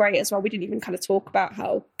Dano is great as well. We didn't even kind of talk about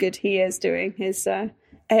how good he is doing his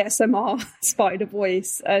ASMR spider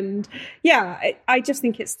voice. And yeah, I just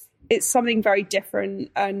think it's something very different,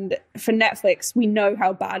 and for Netflix, we know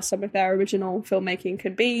how bad some of their original filmmaking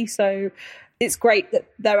can be, so it's great that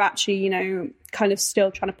they're actually, you know, kind of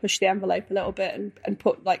still trying to push the envelope a little bit and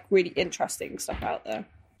put like really interesting stuff out there.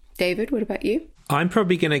 David, what about you? I'm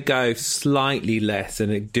probably going to go slightly less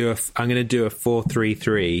and I'm going to do a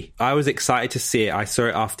 4.33. I was excited to see it. I saw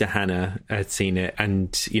it after Hannah had seen it,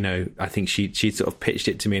 and you know, I think she sort of pitched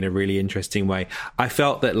it to me in a really interesting way. I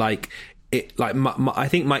felt that like it, like I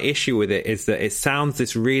think my issue with it is that it sounds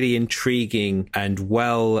this really intriguing and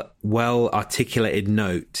well articulated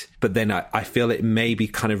note, but then I feel it maybe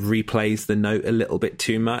kind of replays the note a little bit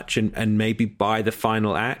too much, and maybe by the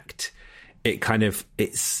final act,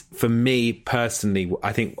 it's for me personally,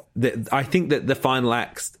 I think that the final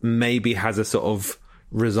act maybe has a sort of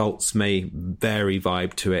results may vary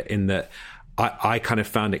vibe to it, in that I kind of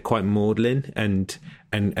found it quite maudlin and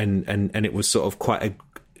it was sort of quite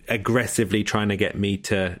aggressively trying to get me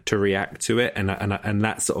to react to it, and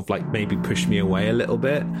that sort of like maybe pushed me away a little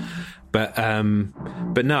bit. But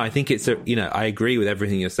no, I think it's I agree with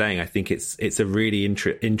everything you're saying. I think it's a really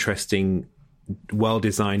interesting,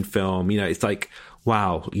 well-designed film. You know, it's like,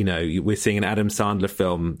 wow, you know, we're seeing an Adam Sandler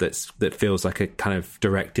film that feels like a kind of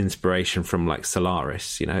direct inspiration from like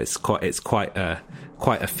Solaris. You know, it's quite a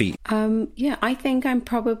feat. Yeah, I think I'm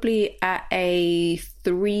probably at a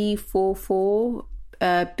 3.44.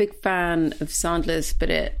 Big fan of Sandler's, but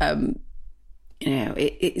it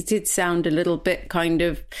did sound a little bit kind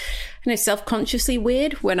of, self-consciously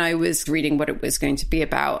weird when I was reading what it was going to be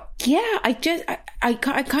about. Yeah, I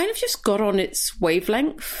kind of just got on its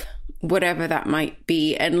wavelength, whatever that might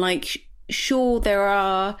be. And like, sure, there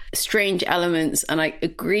are strange elements, and I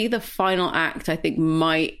agree the final act, I think,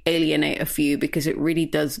 might alienate a few because it really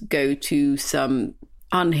does go to some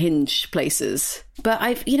unhinged places. But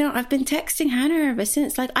I've been texting Hannah ever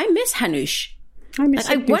since, like, I miss Hanush.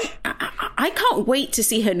 I can't wait to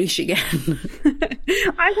see Hanush again.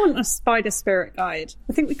 I want a spider spirit guide.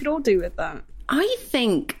 I think we could all do with that. I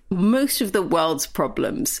think most of the world's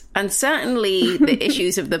problems, and certainly the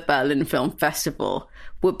issues of the Berlin Film Festival,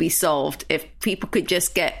 would be solved if people could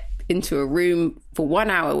just get into a room for 1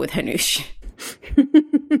 hour with Hanush.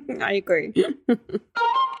 I agree.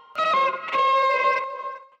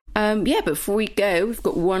 But before we go, we've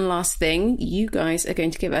got one last thing. You guys are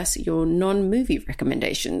going to give us your non-movie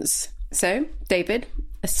recommendations. So, David,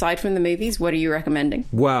 aside from the movies, what are you recommending?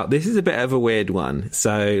 Well, this is a bit of a weird one.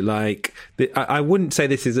 So, like, I wouldn't say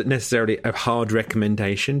this is necessarily a hard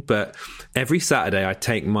recommendation, but every Saturday I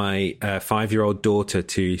take my 5-year-old daughter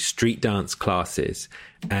to street dance classes.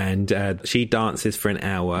 And she dances for an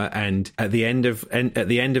hour, and at the end of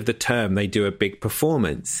the term, they do a big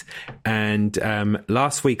performance. And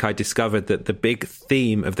last week, I discovered that the big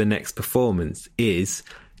theme of the next performance is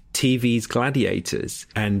TV's Gladiators,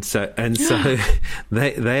 and so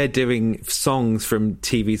they're doing songs from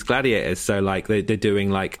TV's Gladiators. So like they're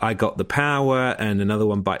doing like I Got the Power, and another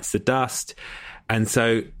one Bites the Dust, and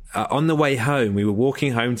so. On the way home, we were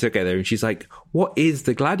walking home together, and she's like, "What is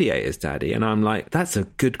the Gladiators, Daddy?" And I'm like, "That's a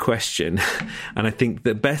good question." And I think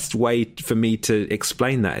the best way for me to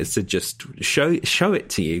explain that is to just show it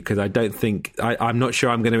to you, because I don't think I'm not sure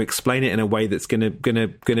I'm going to explain it in a way that's going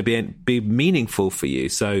to be meaningful for you.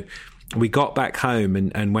 So we got back home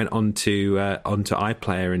and went onto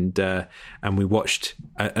iPlayer and we watched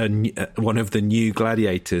one of the new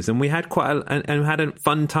Gladiators, and we had had a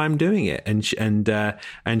fun time doing it,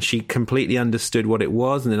 and she completely understood what it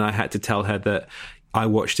was, and then I had to tell her that I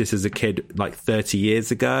watched this as a kid like 30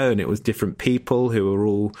 years ago, and it was different people who are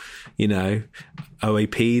all,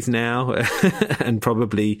 OAPs now, and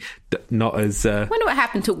probably not as. I wonder what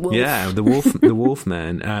happened to Wolf. Yeah, the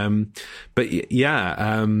Wolfman.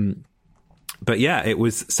 But yeah, it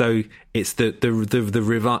was. So it's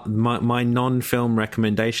my non-film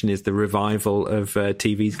recommendation is the revival of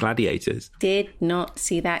TV's Gladiators. Did not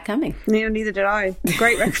see that coming. No, neither did I.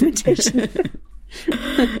 Great recommendation.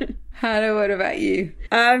 Hannah, what about you?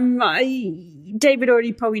 David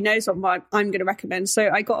already probably knows what I'm going to recommend. So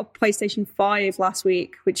I got a PlayStation 5 last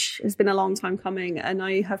week, which has been a long time coming, and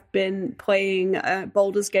I have been playing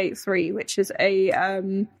Baldur's Gate 3, which is a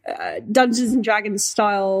Dungeons and Dragons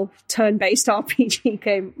style turn-based RPG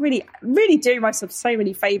game. Really, really doing myself so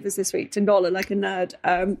many favors this week to not look like a nerd.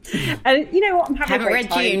 And you know what? I'm having a great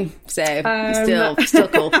time. Haven't read Dune, so still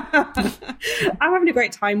cool. I'm having a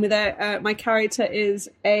great time with it. My character is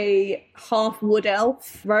a half wood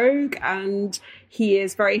elf rogue, and he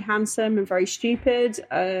is very handsome and very stupid,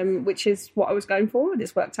 which is what I was going for, and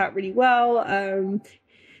it's worked out really well.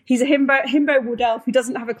 He's a himbo wood elf who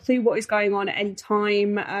doesn't have a clue what is going on at any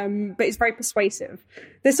time, but is very persuasive.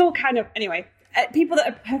 This all kind of, anyway, people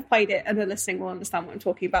that have played it and are listening will understand what I'm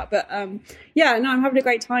talking about. But I'm having a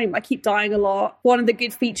great time. I keep dying a lot. One of the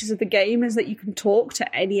good features of the game is that you can talk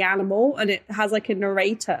to any animal, and it has like a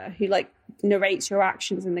narrator who like narrates your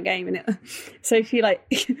actions in the game. And so if you like,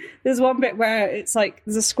 there's one bit where it's like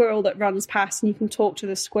there's a squirrel that runs past, and you can talk to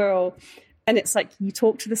the squirrel, and it's like you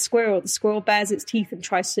talk to the squirrel bares its teeth and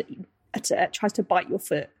tries to bite your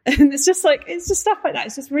foot. And it's just stuff like that.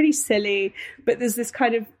 It's just really silly, but there's this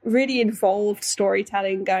kind of really involved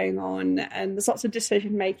storytelling going on, and there's lots of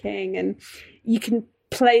decision making, and you can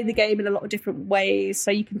play the game in a lot of different ways.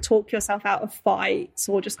 So you can talk yourself out of fights,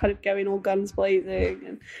 or just kind of go in all guns blazing.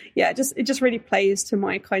 And yeah, it just really plays to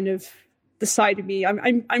my kind of the side of me.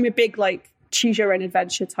 I'm a big like choose your own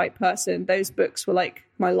adventure type person. Those books were like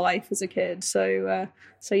my life as a kid. So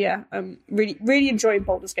yeah, I'm really enjoying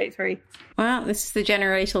Baldur's Gate 3. Wow, this is the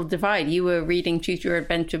generational divide. You were reading choose your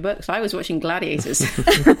adventure books. I was watching Gladiators.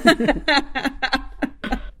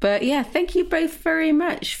 But yeah, thank you both very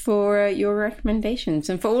much for your recommendations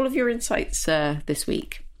and for all of your insights this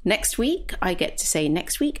week. Next week, I get to say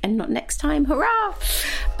next week and not next time. Hurrah!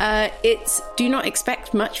 It's Do Not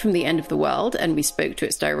Expect Much from the End of the World, and we spoke to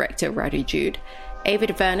its director, Radu Jude. Ava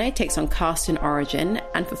DuVernay takes on Cast and Origin,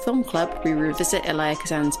 and for Film Club, we revisit Elia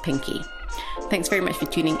Kazan's Pinky. Thanks very much for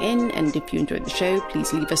tuning in, and if you enjoyed the show,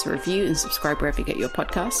 please leave us a review and subscribe wherever you get your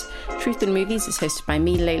podcasts. Truth in Movies is hosted by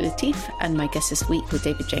me, Leila Latif, and my guests this week were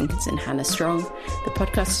David Jenkins and Hannah Strong. The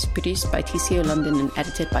podcast is produced by TCO London and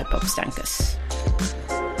edited by Bob Stankus.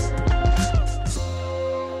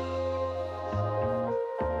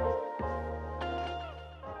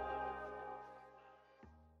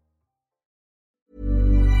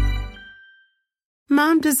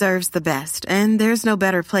 Mom deserves the best, and there's no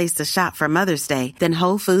better place to shop for Mother's Day than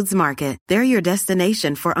Whole Foods Market. They're your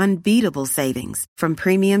destination for unbeatable savings, from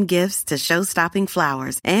premium gifts to show-stopping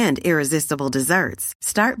flowers and irresistible desserts.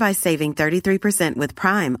 Start by saving 33% with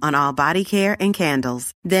Prime on all body care and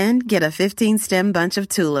candles. Then get a 15-stem bunch of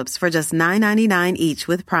tulips for just $9.99 each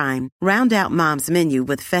with Prime. Round out Mom's menu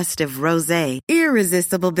with festive rosé,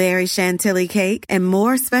 irresistible berry chantilly cake, and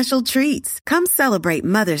more special treats. Come celebrate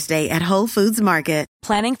Mother's Day at Whole Foods Market.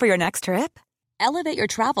 Planning for your next trip? Elevate your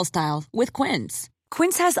travel style with Quince.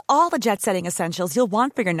 Quince has all the jet-setting essentials you'll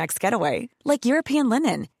want for your next getaway, like European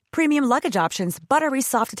linen, premium luggage options, buttery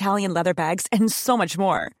soft Italian leather bags, and so much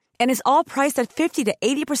more. And is all priced at 50 to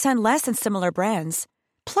 80% less than similar brands.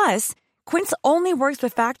 Plus, Quince only works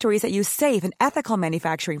with factories that use safe and ethical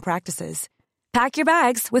manufacturing practices. Pack your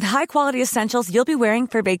bags with high-quality essentials you'll be wearing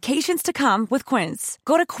for vacations to come with Quince.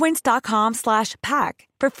 Go to quince.com/pack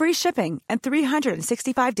for free shipping and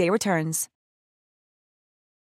 365-day returns.